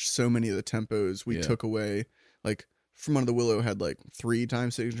changed so many of the tempos. We took away, like, From Under the Willow had like 3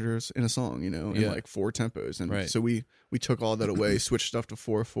 time signatures in a song, you know, and like 4 tempos. And so we took all that away, switched stuff to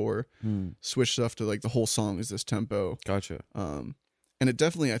 4/4, switched stuff to like the whole song is this tempo. Gotcha. And it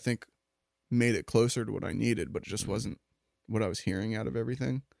definitely, I think, made it closer to what I needed, but it just wasn't what I was hearing out of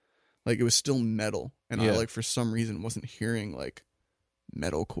everything. Like, it was still metal, and I, like, for some reason wasn't hearing like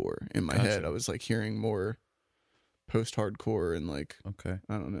metalcore in my head. I was like hearing more post-hardcore and like, okay,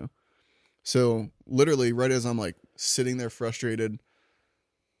 I don't know. So literally right as I'm like sitting there frustrated,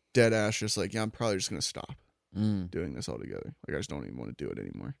 dead ass, just like, yeah, I'm probably just going to stop doing this altogether. Like, I just don't even want to do it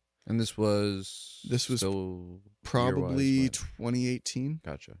anymore. And this was still probably 2018.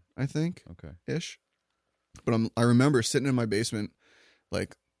 Gotcha. I think. Okay. Ish. But I remember sitting in my basement,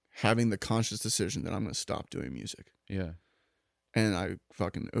 like having the conscious decision that I'm going to stop doing music. Yeah. And I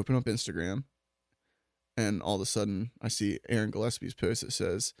fucking open up Instagram, and all of a sudden I see Aaron Gillespie's post that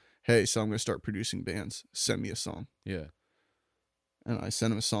says, hey, so I'm going to start producing bands. Send me a song. Yeah. And I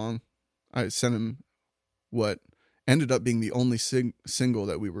sent him a song. I sent him what ended up being the only single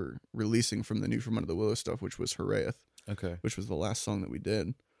that we were releasing from the new From Under the Willow stuff, which was Haraeth. Okay. Which was the last song that we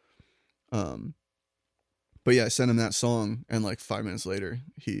did. But yeah, I sent him that song, and like 5 minutes later,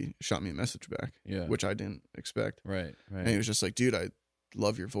 he shot me a message back. Yeah. Which I didn't expect. Right. And he was just like, dude, I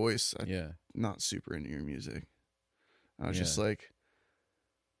love your voice. I'm not super into your music. I was just like,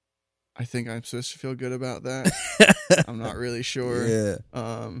 I think I'm supposed to feel good about that. I'm not really sure. Yeah.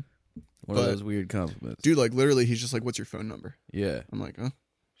 One of those weird compliments. Dude, like literally, he's just like, what's your phone number? Yeah. I'm like, oh.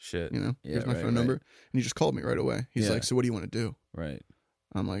 Shit. You know, here's my phone number. And he just called me right away. He's like, so what do you want to do? Right.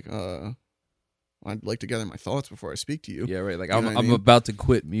 I'm like, I'd like to gather my thoughts before I speak to you. Yeah, right. Like, you know I'm about to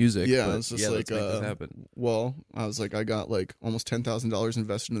quit music. Yeah, but it's just like, let's make this happen. Well, I was like, I got like almost $10,000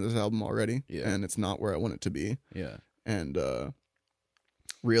 invested in this album already. Yeah. And it's not where I want it to be. Yeah. And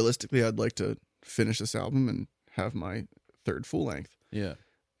realistically, I'd like to finish this album and have my third full length. Yeah.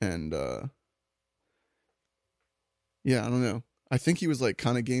 And yeah, I don't know. I think he was like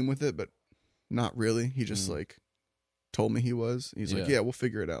kind of game with it, but not really. He just like told me he was. He's like, yeah, we'll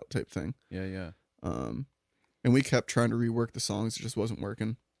figure it out type thing. Yeah, yeah. And we kept trying to rework the songs. It just wasn't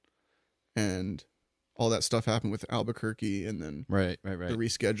working. And all that stuff happened with Albuquerque, and then the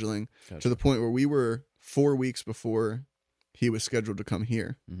rescheduling to the point where we were 4 weeks before he was scheduled to come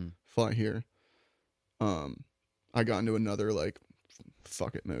here, fly here. I got into another like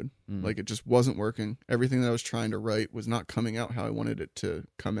fuck it mode. Like, it just wasn't working. Everything that I was trying to write was not coming out how I wanted it to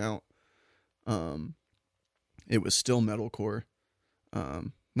come out. It was still metalcore.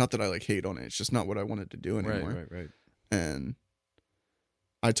 Not that I like hate on it. It's just not what I wanted to do anymore. Right. And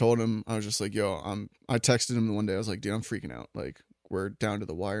I told him, I was just like, yo, I texted him the one day. I was like, dude, I'm freaking out. Like, we're down to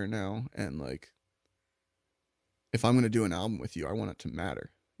the wire now. And like, if I'm going to do an album with you, I want it to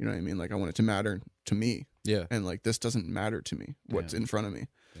matter. You know what I mean? Like, I want it to matter to me. Yeah. And like, this doesn't matter to me, what's in front of me.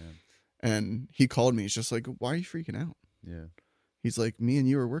 Yeah. And he called me. He's just like, why are you freaking out? Yeah. He's like, me and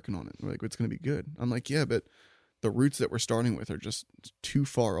you are working on it. We're like, it's going to be good. I'm like, yeah, but the roots that we're starting with are just too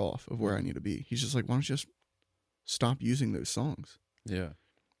far off of where I need to be. He's just like, why don't you just stop using those songs? Yeah.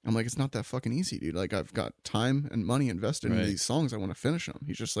 I'm like, it's not that fucking easy, dude. Like, I've got time and money invested in these songs. I want to finish them.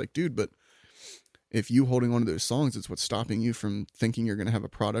 He's just like, dude, but if you holding on to those songs, it's what's stopping you from thinking you're going to have a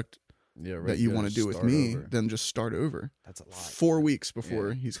product that you want to do with me, then just start over. That's a lot. 4 weeks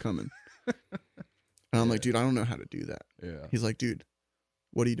before he's coming. And I'm like, dude, I don't know how to do that. Yeah. He's like, dude,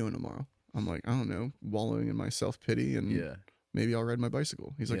 what are you doing tomorrow? I'm like, I don't know, wallowing in my self-pity, and maybe I'll ride my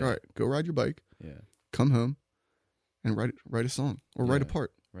bicycle. He's like, all right, go ride your bike. Yeah. Come home and write a song or write a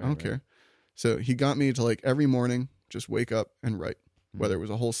part. I don't care. So he got me to like every morning, just wake up and write, whether it was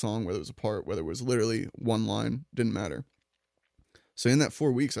a whole song, whether it was a part, whether it was literally one line, didn't matter. So in that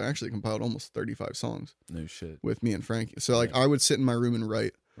 4 weeks, I actually compiled almost 35 songs. No shit. With me and Frankie. So like I would sit in my room and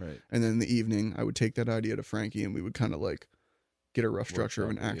write. Right. And then in the evening, I would take that idea to Frankie, and we would kind of like get a rough structure of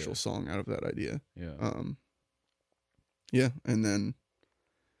an actual song out of that idea. Yeah. Yeah. And then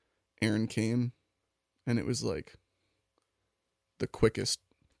Aaron came, and it was like the quickest,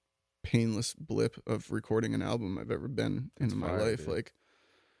 painless blip of recording an album I've ever been in my life. Dude. Like,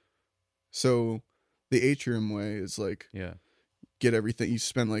 so the Atrium way is like, get everything. You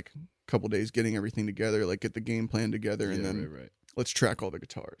spend like a couple days getting everything together, like get the game plan together, and then let's track all the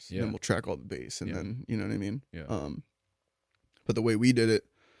guitars. And then we'll track all the bass, and then, you know what I mean? Yeah. But the way we did it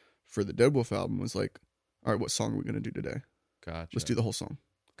for the Dead Wolf album was like, all right, what song are we going to do today? Gotcha. Let's do the whole song.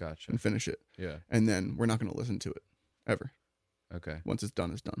 Gotcha. and finish it. Yeah. And then we're not going to listen to it ever. Okay. Once it's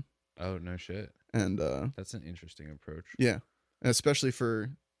done, it's done. Oh, no shit. And That's an interesting approach. yeah, and especially for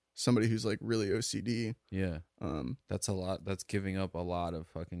somebody who's like really OCD. Yeah. That's a lot. That's giving up a lot of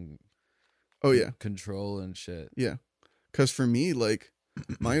fucking Oh yeah, control and shit. yeah. Because for me, like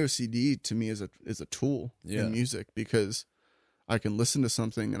my OCD to me is a tool Yeah. in music, because I can listen to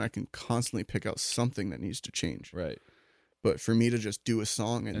something and I can constantly pick out something that needs to change. Right. But for me to just do a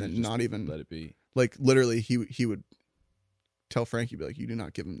song and then just not even let it be. like literally, he would tell Frankie, be like, you do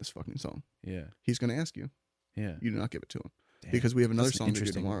not give him this fucking song. Yeah. He's going to ask you. Yeah. You do not give it to him. Damn. Because we have another That's an song to do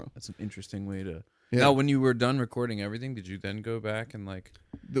interesting- tomorrow. That's an interesting way to. Yeah. Now, when you were done recording everything, did you then go back and like?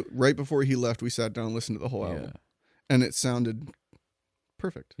 Right before he left, we sat down and listened to the whole album, and it sounded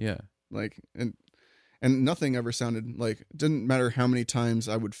perfect. Yeah. Like, and nothing ever sounded like, it didn't matter how many times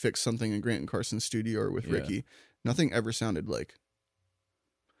I would fix something in Grant and Carson's studio or with Yeah. Ricky, nothing ever sounded like,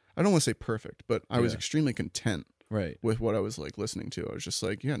 I don't want to say perfect, but I was Yeah. extremely content Right. with what I was like listening to. I was just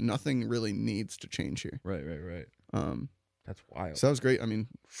like, yeah, nothing really needs to change here. Right. That's wild. So that was great. I mean,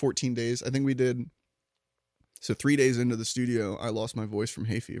 14 days. I think we did. So 3 days into the studio, I lost my voice from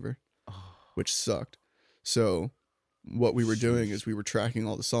hay fever, which sucked. So what we were doing is we were tracking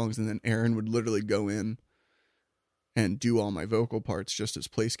all the songs, and then Aaron would literally go in and do all my vocal parts just as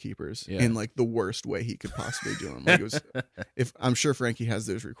placekeepers in like the worst way he could possibly do them. Like it was, if I'm sure Frankie has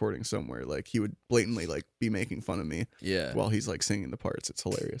those recordings somewhere, like he would blatantly like be making fun of me Yeah. while he's like singing the parts. It's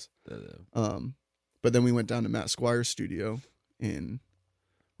hilarious. But then we went down to Matt Squire's studio in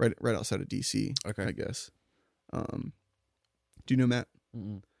right outside of DC. Okay. I guess. Do you know Matt?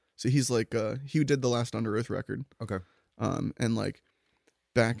 Mm-mm. So he's like he did the last Under Oath record. Okay. And like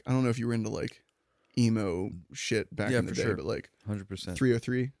back, I don't know if you were into like emo shit back in the for day, sure. but like 100%.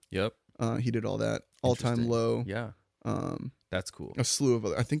 303, Yep. he did all that. All Time Interesting. Low. Yeah. That's cool. A slew of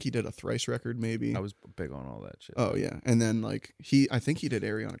other. I think he did a Thrice record, maybe. I was big on all that shit. Oh yeah, and then like I think he did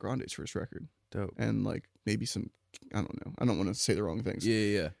Ariana Grande's first record, Dope. and like maybe some, I don't know. I don't want to say the wrong things.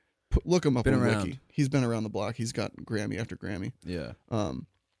 Yeah. Look him up Been on around. Wiki. He's been around the block. He's got Grammy after Grammy. Yeah.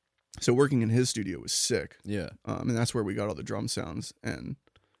 So working in his studio was sick. Yeah. And that's where we got all the drum sounds, and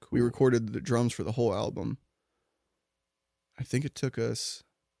Cool. we recorded the drums for the whole album. I think it took us.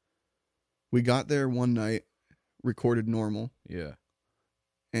 We got there one night, recorded normal, Yeah.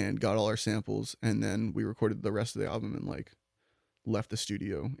 and got all our samples, and then we recorded the rest of the album and like left the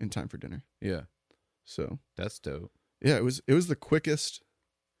studio in time for dinner. Yeah. So That's dope. yeah, it was the quickest,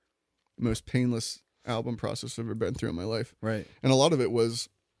 most painless album process I've ever been through in my life. Right. And a lot of it was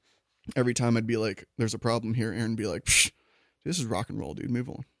every time I'd be like, there's a problem here, Aaron would be like, psh, this is rock and roll, dude, move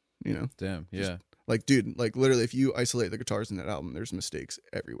on. You know? Damn. Yeah. Like, dude, like literally if you isolate the guitars in that album, there's mistakes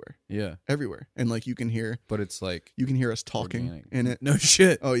everywhere. Yeah. Everywhere. And like you can hear But it's like us talking organic. in it. No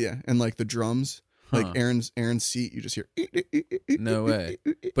shit. Oh yeah. And like the drums, like Huh. Aaron's seat, you just hear No way.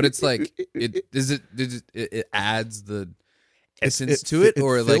 But it's like it adds the essence to it,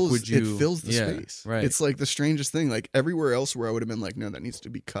 or like would you? It fills the Yeah, space. Right. It's like the strangest thing. Like everywhere else where I would have been like, no, that needs to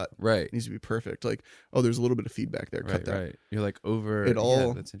be cut. right. It needs to be perfect. Like, oh, there's a little bit of feedback there. Cut Right. that. Right. You're like over It all.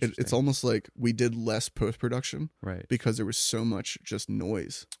 Yeah, that's interesting. It's almost like we did less post production right. because there was so much just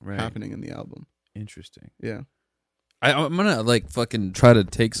noise Right. happening in the album. Interesting. Yeah. I'm gonna like fucking try to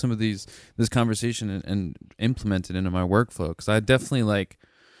take some of this conversation and implement it into my workflow, because I definitely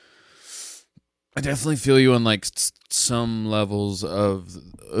feel you on like some levels of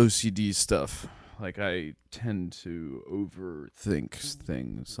OCD stuff. Like I tend to overthink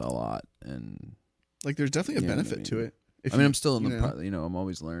things a lot, and Like there's definitely a Yeah, I benefit to mean- it. If I'm still in you the know. I'm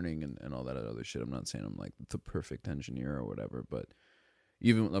always learning and all that other shit. I'm not saying I'm like the perfect engineer or whatever, but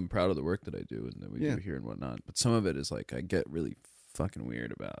even I'm proud of the work that I do and that we Yeah. do here and whatnot. But some of it is like I get really fucking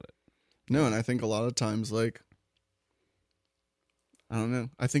weird about it. No, and I think a lot of times, like, I don't know.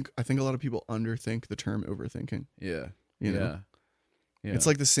 I think a lot of people underthink the term overthinking. Yeah. You know? Yeah. It's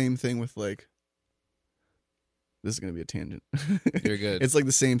like the same thing with like. This is gonna be a tangent. You're good. It's like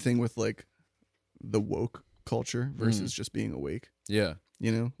the same thing with like the woke culture versus just being awake. Yeah.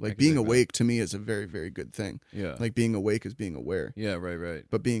 You know, like can being dig that. awake to me is a very, very good thing. Yeah. Like being awake is being aware, yeah, right.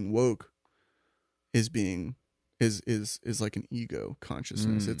 but being woke is being is like an ego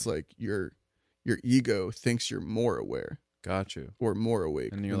consciousness. It's like your ego thinks you're more aware Got you. or more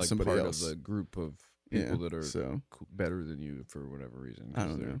awake And you're than like somebody part else. of the group of people that are so better than you for whatever reason. I 'cause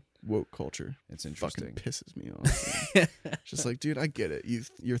don't they're- know. Woke culture It's fucking interesting. pisses me off. man. It's just like, dude, I get it.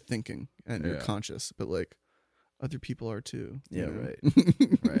 You're thinking and you're Yeah. conscious, but like other people are too. you Yeah, know?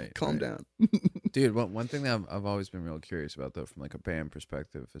 right. Right, Calm right. down. Dude, one thing that I've always been real curious about, though, from like a band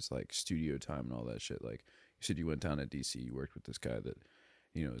perspective, is like studio time and all that shit. Like you said, you went down to DC, you worked with this guy that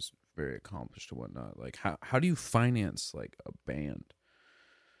is very accomplished and whatnot. Like, how do you finance like a band?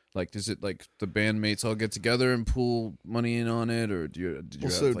 Like, is it like the bandmates all get together and pool money in on it, or did you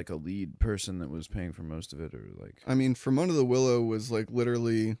have like a lead person that was paying for most of it, or like? I mean, From Under the Willow was like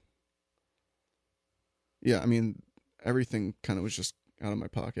literally. Yeah, I mean, everything kind of was just out of my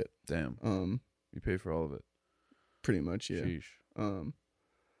pocket. Damn. You pay for all of it. Pretty much, yeah. Sheesh.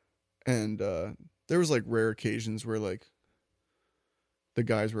 And there was like rare occasions where like the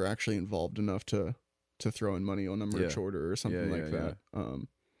guys were actually involved enough to throw in money on a merch order or something like that.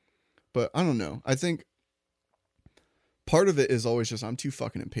 But I don't know. I think part of it is always just I'm too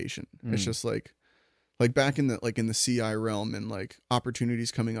fucking impatient. It's just like back in the CI realm and like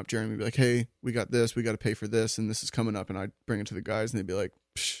opportunities coming up, Jeremy would be like, hey, we got this, we got to pay for this, and this is coming up, and I'd bring it to the guys and they'd be like,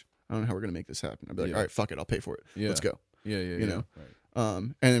 psh, I don't know how we're gonna make this happen. I'd be like, all right, fuck it, I'll pay for it. Let's go. You know? Right.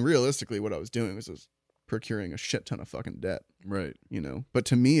 And then realistically what I was doing was procuring a shit ton of fucking debt. Right. You know. But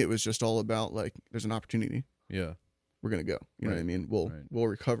to me it was just all about like there's an opportunity. Yeah. We're gonna go. You know what I mean? We'll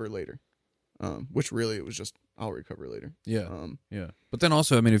recover later. Which really it was just I'll recover later. Yeah. Yeah. But then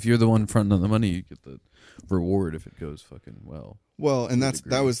also, I mean, if you're the one fronting on the money, you get the reward if it goes fucking well. Well, and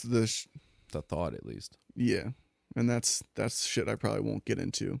that was the thought, at least. Yeah. And that's shit I probably won't get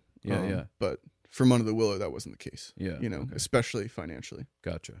into. Yeah. But From Under the Willow that wasn't the case. Yeah. You know, especially financially.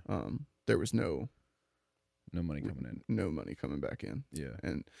 Gotcha. There was no money coming in. No money coming back in. Yeah.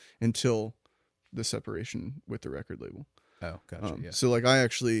 And until the separation with the record label. Oh, gotcha. So like I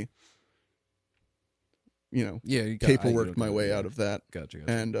actually, you know, paperworked my way out of that. Gotcha.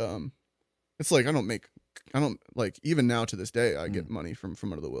 And it's like I don't like even now to this day I get money from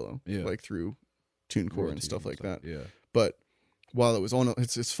Under the Willow. Yeah. Like through TuneCore and stuff like that. Yeah. But while it was on,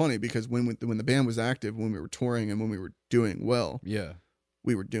 it's funny because when the band was active, when we were touring and when we were doing well,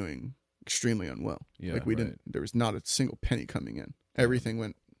 we were doing extremely unwell. Yeah. Like there was not a single penny coming in. Everything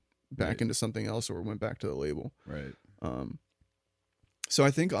went back into something else or went back to the label. Right. So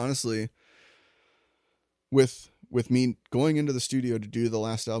I think honestly, with me going into the studio to do the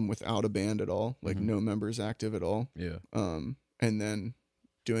last album without a band at all, like no members active at all. Yeah. And then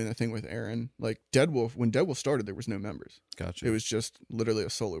doing the thing with Aaron, like when Dead Wolf started, there was no members. Gotcha. It was just literally a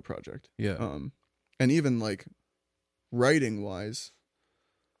solo project. Yeah. And even like writing wise,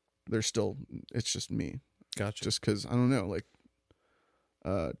 it's just me. Gotcha. Just cause I don't know, like,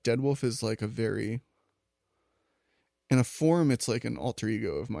 Dead Wolf is like in a form, it's like an alter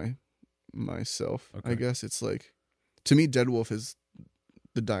ego of myself. Okay. I guess it's like, to me, Dead Wolf is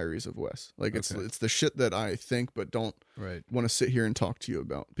the Diaries of Wes. Like it's the shit that I think, but don't want to sit here and talk to you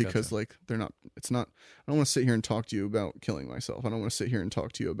about because like I don't want to sit here and talk to you about killing myself. I don't want to sit here and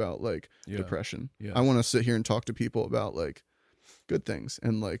talk to you about like depression. Yeah. I want to sit here and talk to people about like good things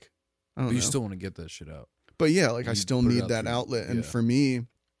and like, I don't know. You still want to get that shit out. But yeah, like I still need that outlet. And for me,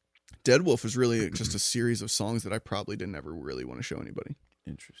 Dead Wolf was really just a series of songs that I probably didn't ever really want to show anybody.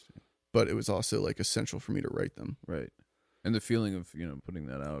 Interesting. But it was also like essential for me to write them. Right. And the feeling of, putting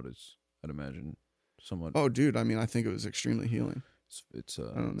that out is, I'd imagine, somewhat. Oh, dude. I mean, I think it was extremely healing. It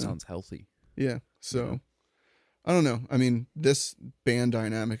sounds healthy. Yeah. So, I don't know. I mean, this band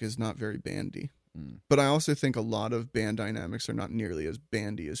dynamic is not very bandy. But I also think a lot of band dynamics are not nearly as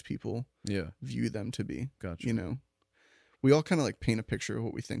bandy as people view them to be. Gotcha. We all kind of like paint a picture of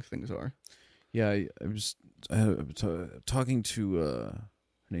what we think things are. Yeah, I was talking to her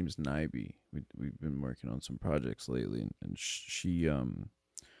name's Naibi. We've been working on some projects lately, and she's a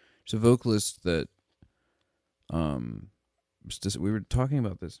vocalist that we were talking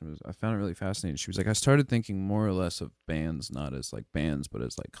about this, and I found it really fascinating. She was like, I started thinking more or less of bands not as like bands, but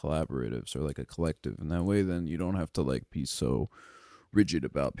as like collaboratives or like a collective, and that way then you don't have to like be so rigid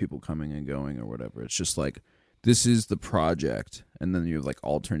about people coming and going or whatever. It's just like, this is the project, and then you're like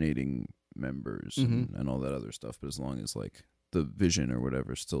alternating members and all that other stuff, but as long as like the vision or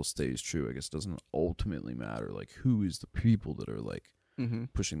whatever still stays true, I guess it doesn't ultimately matter like who is the people that are like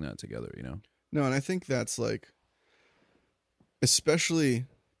pushing that together, No, and I think that's like, especially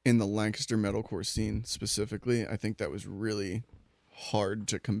in the Lancaster metalcore scene specifically, I think that was really hard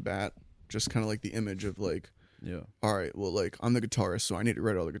to combat. Just kind of like the image of like, all right, well, like I'm the guitarist, so I need to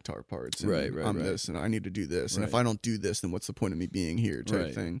write all the guitar parts. And I'm this, and I need to do this. And if I don't do this, then what's the point of me being here?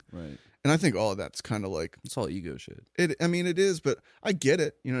 Type thing. Right. And I think all of that's kind of like, it's all ego shit. I mean, it is, but I get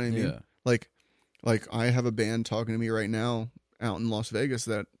it. You know what I mean? Yeah. Like I have a band talking to me right now out in Las Vegas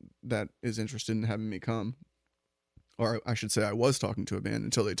that is interested in having me come. Or I should say I was talking to a band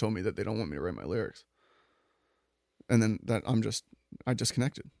until they told me that they don't want me to write my lyrics. And then I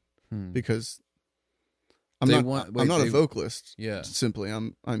disconnected because I'm They not. want- I'm wait, not a they- vocalist. Yeah. Simply,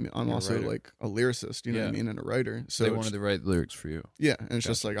 I'm also writer. like a lyricist. You know what I Yeah. mean, and a writer. So They it's- wanted to write lyrics for you. yeah, and it's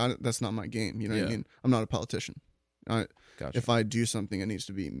just like that's not my game. You know what I Yeah. mean? I'm not a politician. Gotcha. If I do something, it needs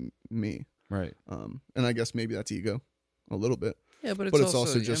to be me. Right. And I guess maybe that's ego, a little bit. Yeah, but But it's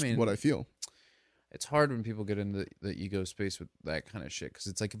also just what I feel. It's hard when people get into the ego space with that kind of shit because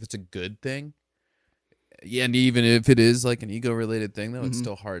it's like if it's a good thing, yeah, and even if it is like an ego related thing, though, it's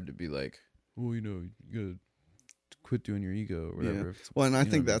still hard to be like, well, you gotta quit doing your ego or whatever. Yeah. If it's- Well, and I you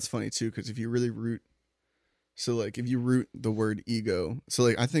know think what I mean? that's funny too, because if you really root, so like if you root the word ego, so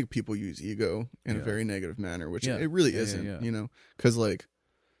like I think people use ego in a Yeah. very negative manner, which Yeah. it really Yeah, yeah, isn't, yeah. you know, because like,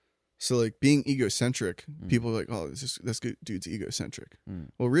 so like being egocentric, Mm. people are like, oh, this dude's egocentric. Mm.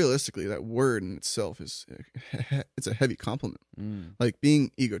 Well, realistically, that word in itself is it's a heavy compliment. Mm, Like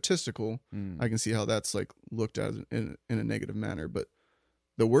being egotistical, mm, I can see how that's like looked at in a negative manner, but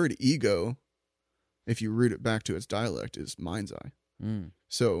the word ego, if you root it back to its dialect, is mind's eye. mm.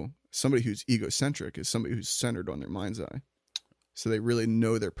 So somebody who's egocentric is somebody who's centered on their mind's eye. So they really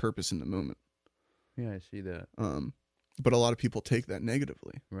know their purpose in the moment. Yeah, I see that. But a lot of people take that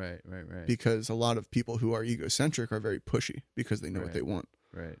negatively Right. because a lot of people who are egocentric are very pushy because they know what Right. they want.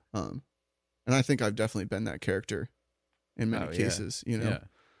 Right. And I think I've definitely been that character in many Oh, yeah. cases, you know,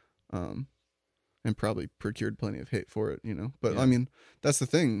 Yeah. and probably procured plenty of hate for it, you know. But Yeah. I mean, that's the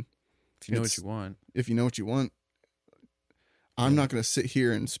thing. If you know It's- what you want. If you know what you want, I'm Yeah. not going to sit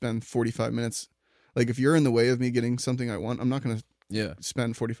here and spend 45 minutes. Like if you're in the way of me getting something I want, I'm not going to Yeah.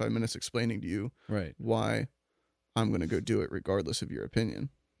 spend 45 minutes explaining to you Right. why I'm going to go do it regardless of your opinion,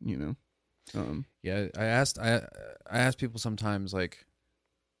 you know? Yeah, I asked people sometimes like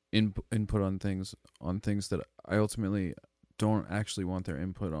input on things that I ultimately don't actually want their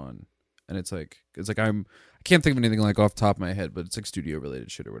input on, and it's like I can't think of anything like off the top of my head, but it's like studio related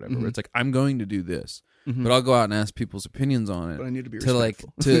shit or whatever. Where it's like I'm going to do this, but I'll go out and ask people's opinions on it. But I need to be to like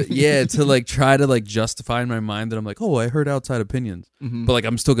respectful. to like try to like justify in my mind that I'm like, oh, I heard outside opinions, but like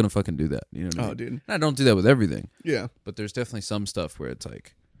I'm still gonna fucking do that. You know what I Oh, mean? dude. And I don't do that with everything. Yeah. But there's definitely some stuff where it's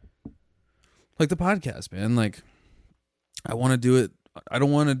like the podcast, man. Like, I want to do it. I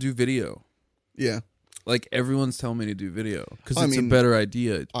don't want to do video. Yeah. Like everyone's telling me to do video because I it's mean, a better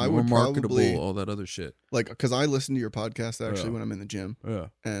idea. It's I more would marketable. probably- All that other shit. Like, because I listen to your podcast actually Yeah. when I'm in the gym. Yeah,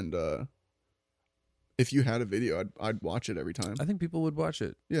 And if you had a video, I'd watch it every time. I think people would watch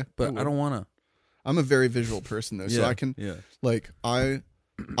it, Yeah. but would. I don't want to. I'm a very visual person, though. So I can, like, I'll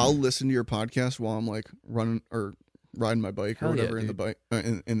listen to your podcast while I'm, like, running or riding my bike or Hell yeah, whatever in the dude.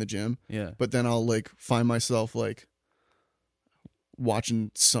 bike in the gym. Yeah. But then I'll like find myself like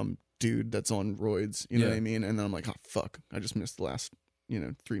watching some dude that's on roids, you know Yeah. what I mean? And then I'm like, oh fuck, I just missed the last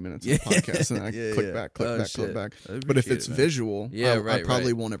 3 minutes Yeah. of the podcast, and then I Yeah, click yeah. back, click Oh, back, shit. click back. I But if appreciate it's it, man. visual, Yeah, I right,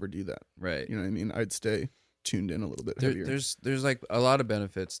 probably right. won't ever do that. Right. You know what I mean? I'd stay tuned in a little bit heavier. There's like a lot of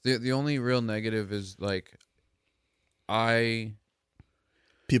benefits. The only real negative is like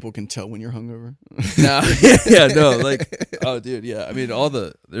People can tell when you're hungover. oh dude, yeah. I mean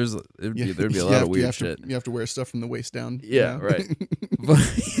there'd be a You lot have- of you weird have to- shit. You have to wear stuff from the waist down. Yeah, you know? right.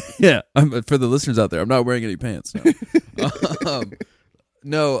 But, yeah, for the listeners out there, I'm not wearing any pants.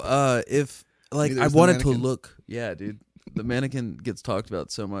 No, if like Neither I is the wanted to mannequin. look, yeah, dude. The mannequin gets talked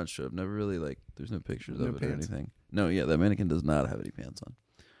about so much. So I've never really like. There's no pictures No of it or pants. anything. No, yeah, that mannequin does not have any pants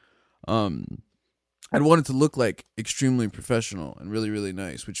on. I'd want it to look like extremely professional and really, really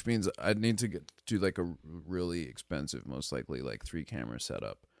nice, which means I'd need to do like a really expensive, most likely like 3-camera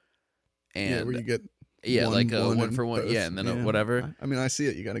setup. And Yeah, where you get like a one and for one, both. yeah, and then a whatever. I mean, I see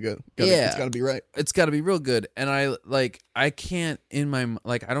it. You gotta go. Yeah. It's gotta be right. It's got to be real good. And I can't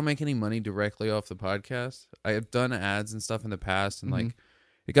I don't make any money directly off the podcast. I have done ads and stuff in the past, and like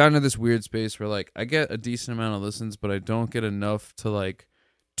it got into this weird space where like I get a decent amount of listens, but I don't get enough to like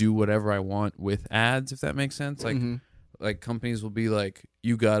do whatever I want with ads, if that makes sense. Like like companies will be like,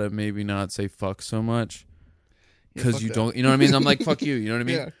 you gotta maybe not say fuck so much because fuck you that. don't, you know what I mean? I'm like, fuck you, you know what I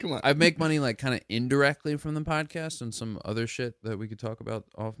mean? Yeah, come on. I make money like kind of indirectly from the podcast and some other shit that we could talk about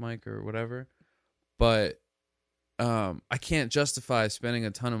off mic or whatever. But I can't justify spending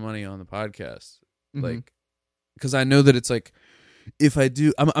a ton of money on the podcast. Like, because I know that it's like, if I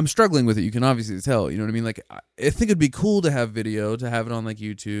do, I'm struggling with it. You can obviously tell, you know what I mean? Like, I think it'd be cool to have video, to have it on like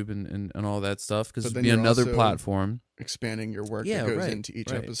YouTube and all that stuff, because But it'd then be you're another also platform. Expanding your work Yeah, that goes right, into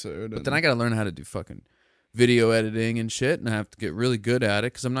each right. episode. But then I got to learn how to do fucking video editing and shit, and I have to get really good at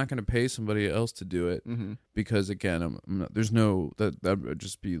it because I'm not going to pay somebody else to do it because again, I'm not, there's no that would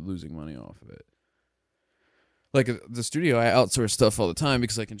just be losing money off of it. Like the studio, I outsource stuff all the time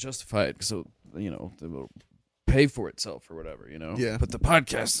because I can justify it. So you know, they'll pay for itself or whatever, you know. Yeah. But the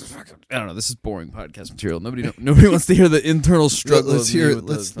podcast is fucking. I don't know. This is boring podcast material. Nobody wants to hear the internal struggle. Let's hear it.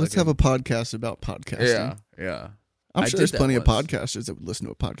 Let's have a podcast about podcasting. Yeah. I'm I sure did there's that plenty of once. podcasters that would listen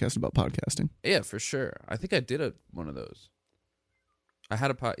to a podcast about podcasting. Yeah, for sure. I think I did one of those. I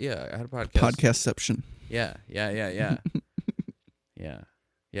had a podcast. Podcastception. Yeah.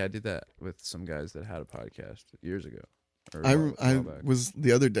 Yeah, I did that with some guys that had a podcast years ago. Or a while back. Was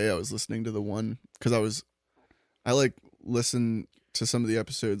the other day I was listening to the one because I like listen to some of the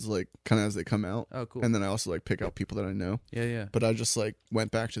episodes like kind of as they come out. Oh, cool. And then I also like pick out people that I know. Yeah. But I just like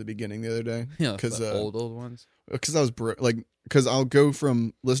went back to the beginning the other day. Yeah, because the old ones. Because I was because I'll go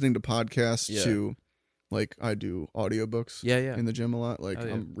from listening to podcasts Yeah. to like I do audiobooks. Yeah. In the gym a lot. Like Oh,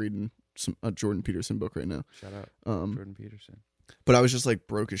 yeah. I'm reading a Jordan Peterson book right now. Shout out Um, Jordan Peterson. But I was just like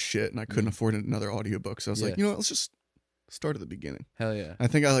broke as shit and I couldn't afford another audiobook. So I was like, Yeah. you know what, let's just start at the beginning. Hell yeah. I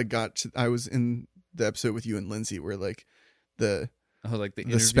think I was in the episode with you and Lindsay where like the Like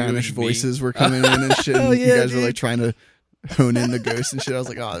the Spanish voices were coming in and shit. Hell And yeah, you guys were dude. like trying to hone in the ghost and shit. I was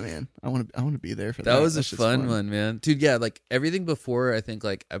like, oh man, I want to be there for that. That was a That's just fun one, man. Dude, yeah, like everything before I think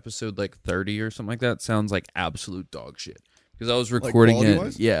like episode like 30 or something like that sounds like absolute dog shit. Because I was recording it.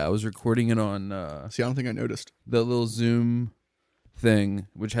 quality-wise? Yeah, I was recording it on See, I don't think I noticed. the little Zoom thing,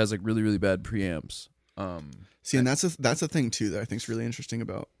 which has like really, really bad preamps. See, and that's a thing too that I think is really interesting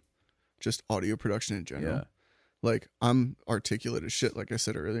about just audio production in general. Yeah. Like I'm articulate as shit, like I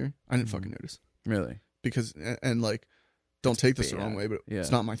said earlier. I didn't Mm-hmm. fucking notice Really? because and like don't take this the bad. wrong way, but Yeah.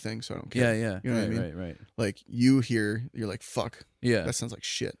 it's not my thing, so I don't care. Yeah. You know what I right, mean? right. Like you're like, fuck, Yeah. that sounds like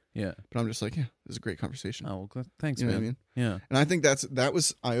shit. Yeah. But I'm just like, yeah, this is a great conversation. Oh, well, thanks, You know man. what I mean? Yeah. And I think that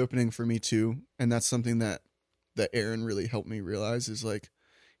was eye opening for me too, and that's something that Aaron really helped me realize is like,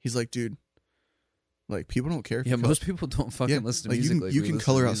 he's like, dude, like people don't care. If Yeah, you most people don't fucking listen to like music. you we can listen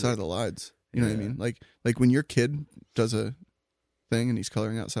color to outside music. of the lines. You know what I Yeah. mean? Like when your kid does a thing and he's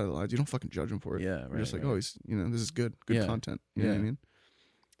coloring outside of the lines, you don't fucking judge him for it. Yeah, You're right. just like, right. oh, he's this is good Yeah. content. You know what I Yeah. mean?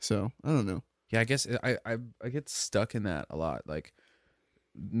 So I don't know. Yeah, I guess I get stuck in that a lot. Like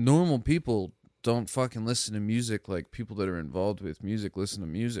normal people don't fucking listen to music like people that are involved with music listen to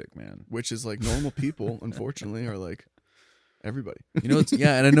music, man. Which is like normal people, unfortunately, are like everybody. You know what's and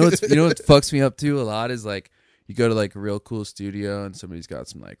I know what fucks me up too a lot is like you go to like a real cool studio and somebody's got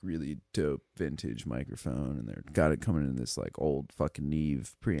some like really dope vintage microphone and they're got it coming in this like old fucking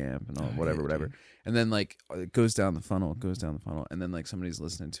Neve preamp and all whatever. dude. And then like it goes down the funnel, and then like somebody's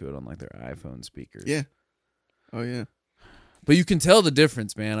listening to it on like their iPhone speakers. Yeah. Oh yeah. But you can tell the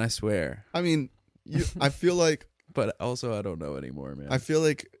difference, man, I swear. I mean, I feel like But also I don't know anymore, man. I feel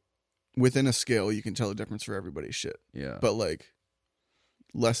like within a scale you can tell the difference for everybody's shit. yeah. But like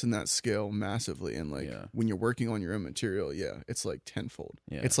lessen that scale massively, and like Yeah. when you're working on your own material, yeah, it's like tenfold.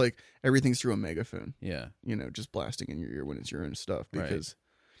 Yeah. It's like everything's through a megaphone, yeah. you know, just blasting in your ear when it's your own stuff. Right. Because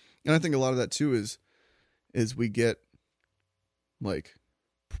and I think a lot of that too is we get like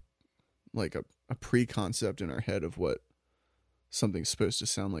a pre-concept in our head of what something's supposed to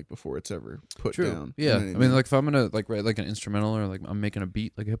sound like before it's ever put True. down. Yeah. You know what I mean, like if I'm gonna like write like an instrumental or like I'm making a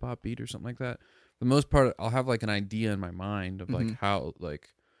beat, like a hip hop beat or something like that, for the most part I'll have like an idea in my mind of like how like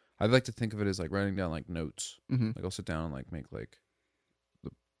I'd like to think of it as like writing down like notes. Mhm. Like I'll sit down and like make like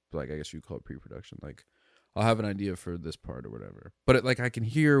I guess you call it pre-production. Like I'll have an idea for this part or whatever, but like I can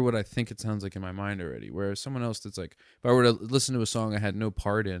hear what I think it sounds like in my mind already. Whereas someone else that's like, if I were to listen to a song I had no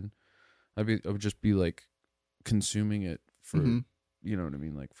part in, I would just be like consuming it for you know what I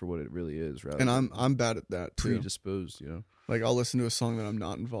mean, like for what it really is. Rather, And than I'm bad at that too. predisposed, you know. Like I'll listen to a song that I'm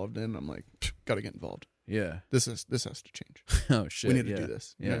not involved in. I'm like, gotta get involved. Yeah. This has to change. Oh shit. We need to yeah. do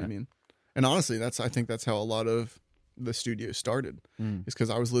this. You know what I Yeah. mean? And honestly, I think that's how a lot of the studio started. Mm. Is because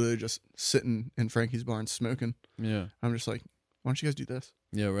I was literally just sitting in Frankie's barn smoking. Yeah. I'm just like, why don't you guys do this?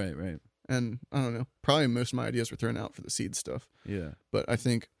 Yeah. Right. Right. And I don't know. Probably most of my ideas were thrown out for the seed stuff. Yeah. But I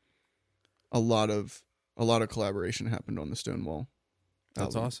think a lot of collaboration happened on the Stonewall.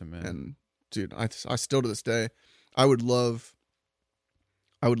 That's album. awesome, man. And dude, I still to this day, I would love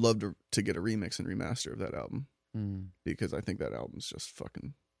to get a remix and remaster of that album Mm. because I think that album's just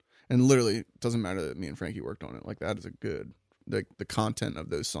fucking, and literally it doesn't matter that me and Frankie worked on it. Like that is a good, like the content of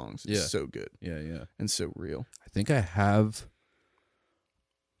those songs is Yeah. so good Yeah. Yeah. and so real. I think I have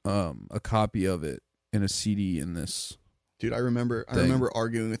a copy of it in a CD in this. Dude, I remember Thing.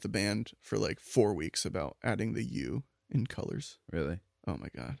 arguing with the band for like 4 weeks about adding the U in colors. Really? Oh my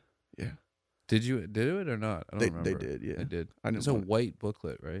god. Yeah. Did it or not? I don't remember. They did, yeah. They did. I didn't It's a want- white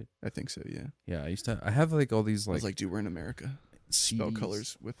booklet, right? I think so, yeah. Yeah. I have like all these I like, was like, dude, we're in America. Spell CDs.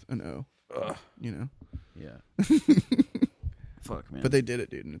 colors with an O. Ugh. You know? Yeah. Fuck, man. But they did it,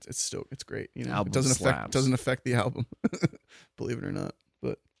 dude, and it's great. You know, Album it doesn't slaps. affect the album, believe it or not.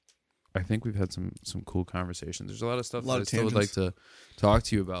 But I think we've had some cool conversations. There's a lot of stuff that I of still would like to talk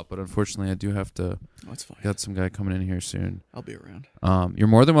to you about, but unfortunately, I do have to. Oh, it's fine. Got some guy coming in here soon. I'll be around. You're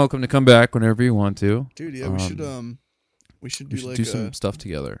more than welcome to come back whenever you want to, dude. Yeah, we should do some stuff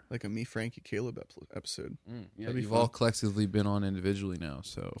together, like a me, Frankie, Caleb episode. Yeah, you've all collectively been on individually now,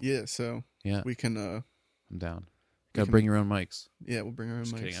 so yeah, we can. I'm down. Got to bring your own mics. Yeah, we'll bring our own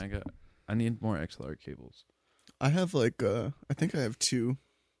Just mics. kidding. I need more XLR cables. I have I think I have 2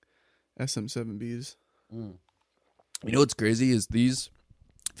 SM7Bs. You know what's crazy is these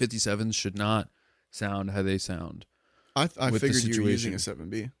 57s should not sound how they sound. I with the figured you were using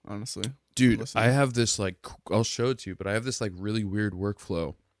situation. a 7B, honestly. Dude, I have this I'll show it to you, but I have this really weird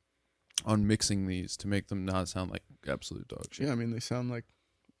workflow on mixing these to make them not sound like absolute dog shit. Yeah, I mean they sound like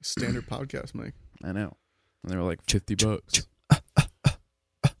standard podcast mic. I know. And they were like $50.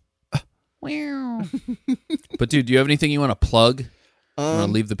 But dude, do you have anything you want to plug? You want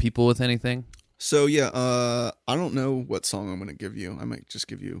to leave the people with anything? So yeah, I don't know what song I'm gonna give you. I might just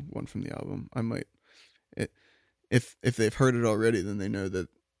give you one from the album. I might, if they've heard it already, then they know that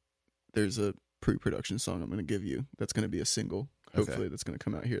there's a pre-production song I'm gonna give you. That's gonna be a single. Hopefully, that's gonna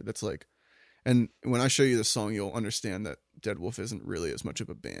come out here. That's like, and when I show you this song, you'll understand that Dead Wolf isn't really as much of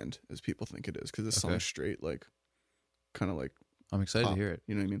a band as people think it is, because this song is straight kind of like. I'm excited pop, to hear it.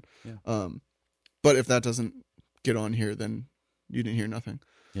 You know what I mean? Yeah. But if that doesn't get on here, then you didn't hear nothing.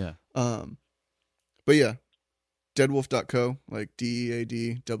 Yeah. But yeah, deadwolf.co, like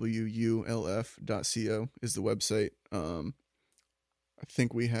DEADWULF.co is the website. I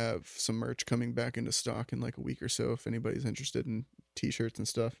think we have some merch coming back into stock in like a week or so if anybody's interested in t-shirts and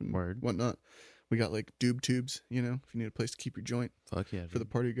stuff and whatnot. We got like doob tubes, you know, if you need a place to keep your joint. Fuck yeah, for the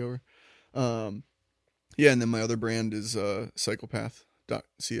party goer. Yeah, and then my other brand is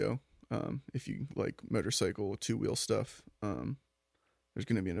psychopath.co. If you like motorcycle 2-wheel stuff, there's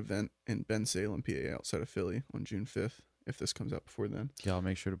going to be an event in Bensalem, PA, outside of Philly on June 5th, if this comes out before then. Yeah, I'll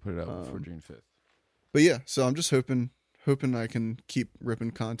make sure to put it out before June 5th. But yeah, so I'm just hoping I can keep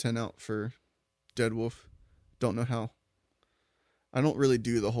ripping content out for Dead Wolf. Don't know how. I don't really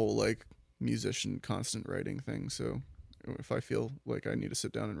do the whole like musician constant writing thing, so if I feel like I need to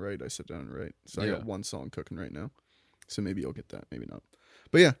sit down and write, I sit down and write. So I got one song cooking right now. So maybe you'll get that, maybe not.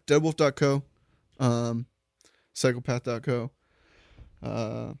 But yeah, deadwolf.co, psychopath.co.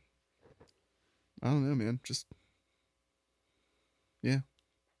 I don't know, man. Just, yeah.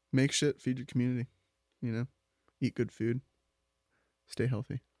 Make shit, feed your community, you know? Eat good food. Stay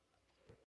healthy.